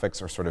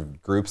demographics or sort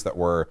of groups that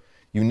were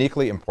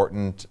uniquely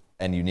important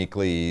and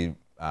uniquely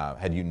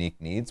had unique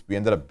needs, we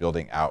ended up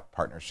building out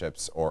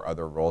partnerships or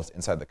other roles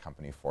inside the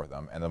company for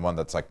them. And the one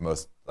that's like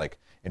most like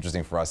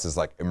interesting for us is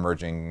like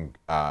emerging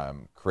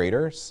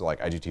creators. So like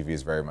IGTV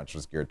is very much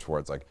was geared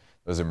towards like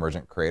those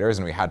emergent creators,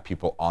 and we had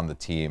people on the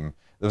team.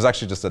 There was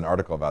actually just an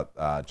article about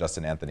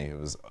Justin Anthony, who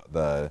was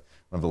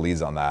one of the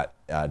leads on that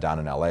down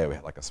in LA. We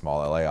had like a small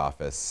LA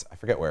office. I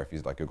forget where. If you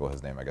like Google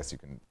his name, I guess you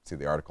can see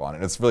the article on it.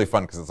 And it's really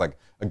fun because it's like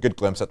a good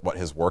glimpse at what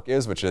his work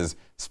is, which is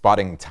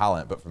spotting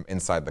talent, but from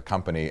inside the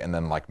company, and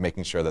then like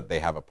making sure that they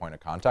have a point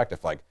of contact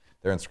if like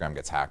their Instagram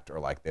gets hacked, or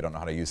like they don't know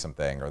how to use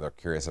something, or they're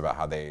curious about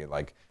how they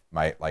like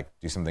might like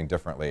do something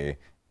differently.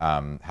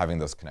 Having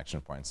those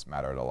connection points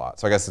mattered a lot.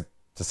 So I guess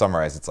to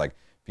summarize, it's like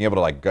being able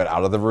to like get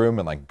out of the room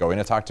and like going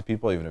to talk to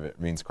people, even if it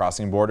means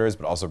crossing borders,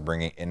 but also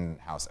bringing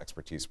in-house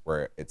expertise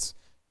where it's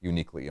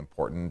uniquely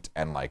important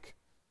and like,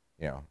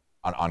 you know,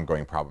 an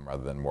ongoing problem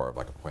rather than more of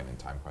like a point in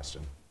time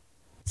question.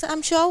 So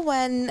I'm sure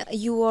when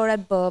you were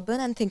at Bourbon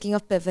and thinking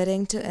of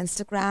pivoting to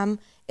Instagram,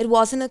 it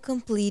wasn't a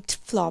complete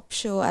flop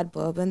show at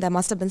Bourbon. There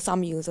must have been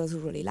some users who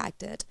really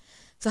liked it.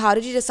 So how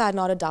did you decide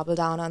not to double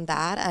down on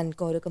that and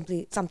go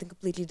to something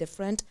completely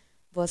different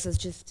versus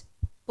just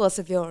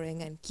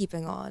persevering and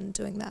keeping on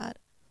doing that?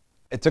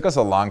 It took us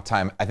a long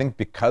time, I think,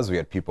 because we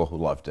had people who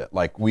loved it.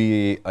 Like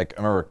I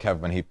remember Kev,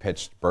 when he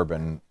pitched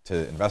Bourbon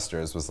to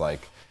investors, was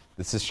like,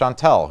 this is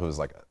Chantel, who's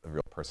like a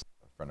real person,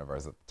 a friend of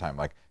ours at the time.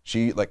 Like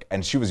she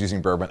was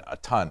using Bourbon a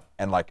ton.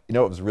 And like, you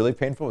know, what was really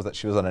painful was that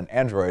she was on an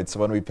Android. So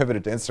when we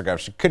pivoted to Instagram,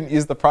 she couldn't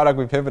use the product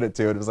we pivoted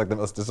to. It was like the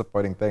most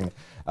disappointing thing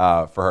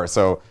for her.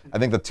 So I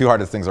think the two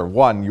hardest things are,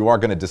 one, you are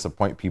going to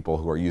disappoint people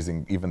who are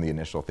using even the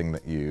initial thing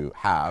that you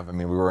have. I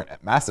mean, we weren't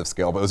at massive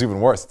scale, but it was even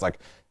worse. It's like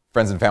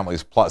friends and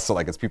families plus, so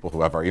like it's people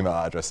who have our email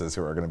addresses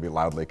who are going to be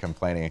loudly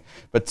complaining.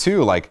 But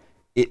two, like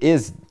it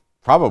is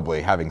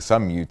probably having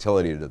some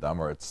utility to them,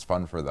 or it's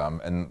fun for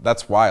them, and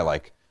that's why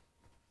like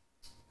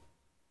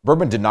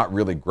Bourbon did not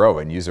really grow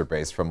in user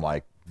base from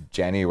like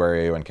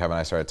January when Kevin and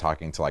I started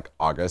talking to like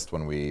August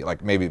when we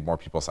like maybe more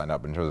people signed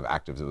up. In terms of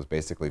actives, it was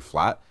basically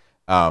flat.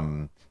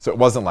 So it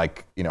wasn't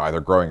like, you know, either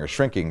growing or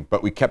shrinking,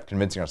 but we kept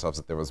convincing ourselves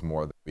that there was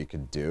more that we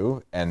could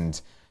do, and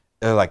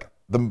like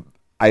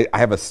I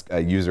have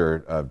a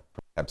user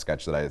prototype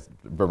sketch that I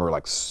remember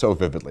like so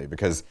vividly,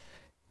 because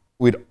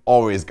we'd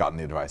always gotten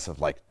the advice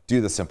of like, do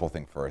the simple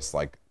thing first,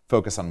 like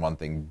focus on one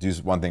thing, do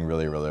one thing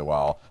really, really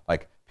well.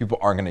 Like people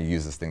aren't going to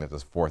use this thing that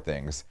does 4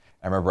 things.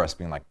 I remember us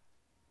being like,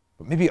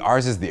 but maybe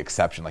ours is the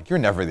exception. Like you're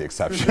never the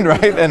exception,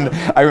 right? And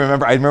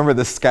I remember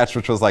this sketch,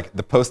 which was like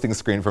the posting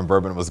screen from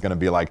Bourbon was going to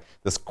be like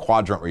this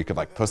quadrant where you could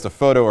like post a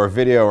photo or a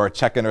video or a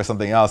check-in or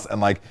something else, and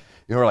like,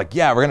 you know, we're like,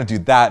 yeah, we're gonna do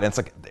that, and it's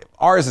like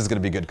ours is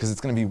gonna be good because it's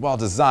gonna be well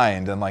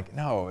designed, and like,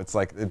 no, it's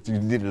like you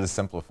needed to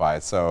simplify.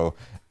 So,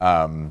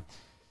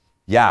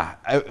 yeah,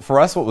 for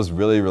us, what was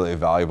really, really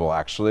valuable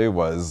actually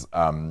was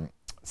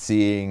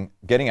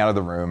getting out of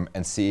the room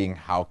and seeing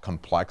how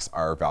complex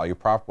our value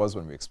prop was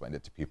when we explained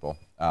it to people.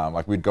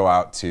 Like we'd go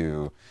out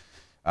to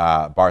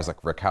bars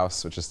like Rick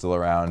House, which is still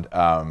around,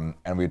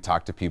 and we'd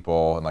talk to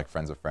people and like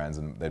friends of friends,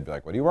 and they'd be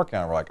like, what are you working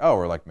on? And we're like, oh,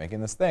 we're like making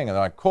this thing, and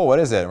they're like, cool, what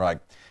is it? And we're like,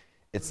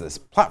 it's this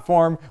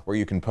platform where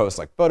you can post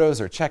like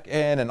photos or check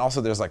in, and also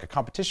there's like a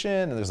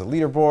competition and there's a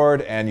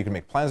leaderboard, and you can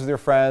make plans with your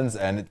friends,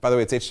 and by the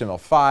way, it's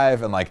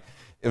HTML5, and like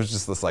it was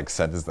just this like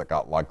sentence that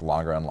got like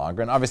longer and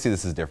longer. And obviously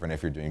this is different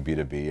if you're doing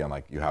B2B and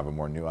like you have a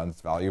more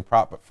nuanced value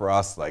prop, but for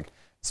us, like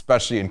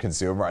especially in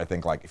consumer, I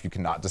think like if you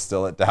cannot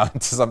distill it down to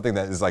something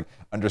that is like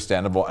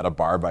understandable at a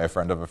bar by a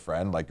friend of a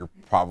friend, like you're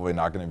probably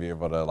not going to be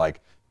able to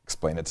like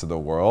explain it to the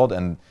world.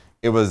 And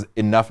it was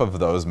enough of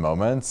those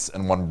moments,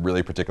 and one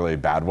really particularly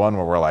bad one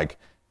where we're like,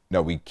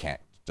 no, we can't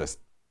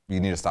we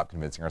need to stop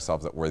convincing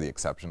ourselves that we're the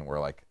exception. We're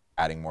like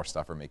adding more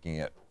stuff or making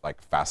it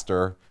like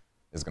faster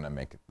is going to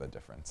make the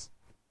difference.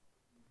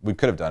 We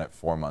could have done it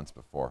 4 months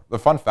before. The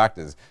fun fact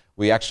is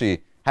we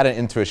actually had an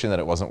intuition that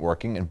it wasn't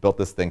working and built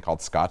this thing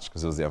called Scotch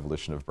because it was the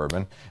evolution of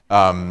bourbon.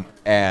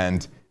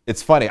 And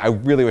it's funny, I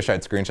really wish I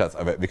had screenshots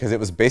of it because it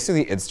was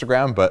basically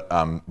Instagram but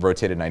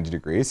rotated 90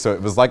 degrees. So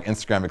it was like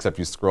Instagram except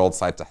you scrolled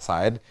side to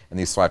side and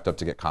you swiped up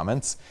to get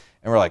comments.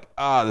 And we're like,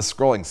 the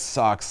scrolling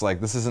sucks. Like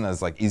this isn't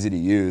as like easy to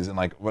use. And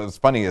like what was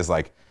funny is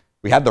like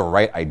we had the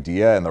right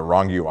idea and the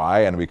wrong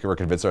UI, and we were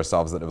convinced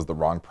ourselves that it was the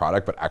wrong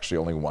product, but actually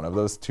only one of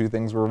those 2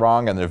 things were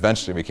wrong. And then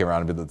eventually we came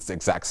around to the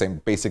exact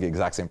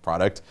same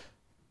product,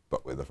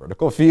 but with a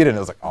vertical feed, and it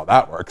was like, oh,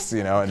 that works,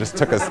 you know. It just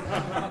took us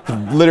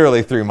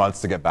literally 3 months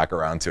to get back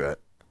around to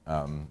it.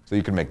 So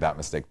you can make that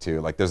mistake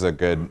too. Like there's a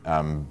good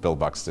Bill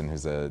Buxton,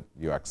 who's a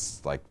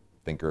UX like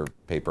thinker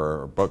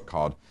paper or book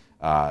called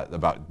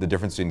about the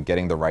difference between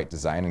getting the right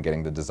design and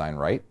getting the design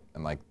right.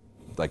 And like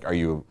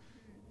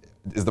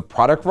is the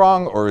product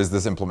wrong or is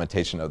this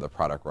implementation of the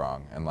product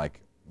wrong? And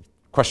like,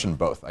 question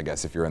both, I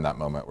guess, if you're in that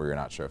moment where you're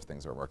not sure if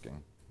things are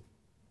working.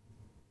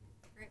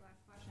 Great last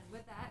question.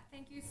 With that,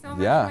 thank you so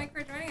much, Yeah. Mike,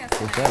 for joining us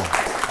For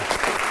tonight. sure.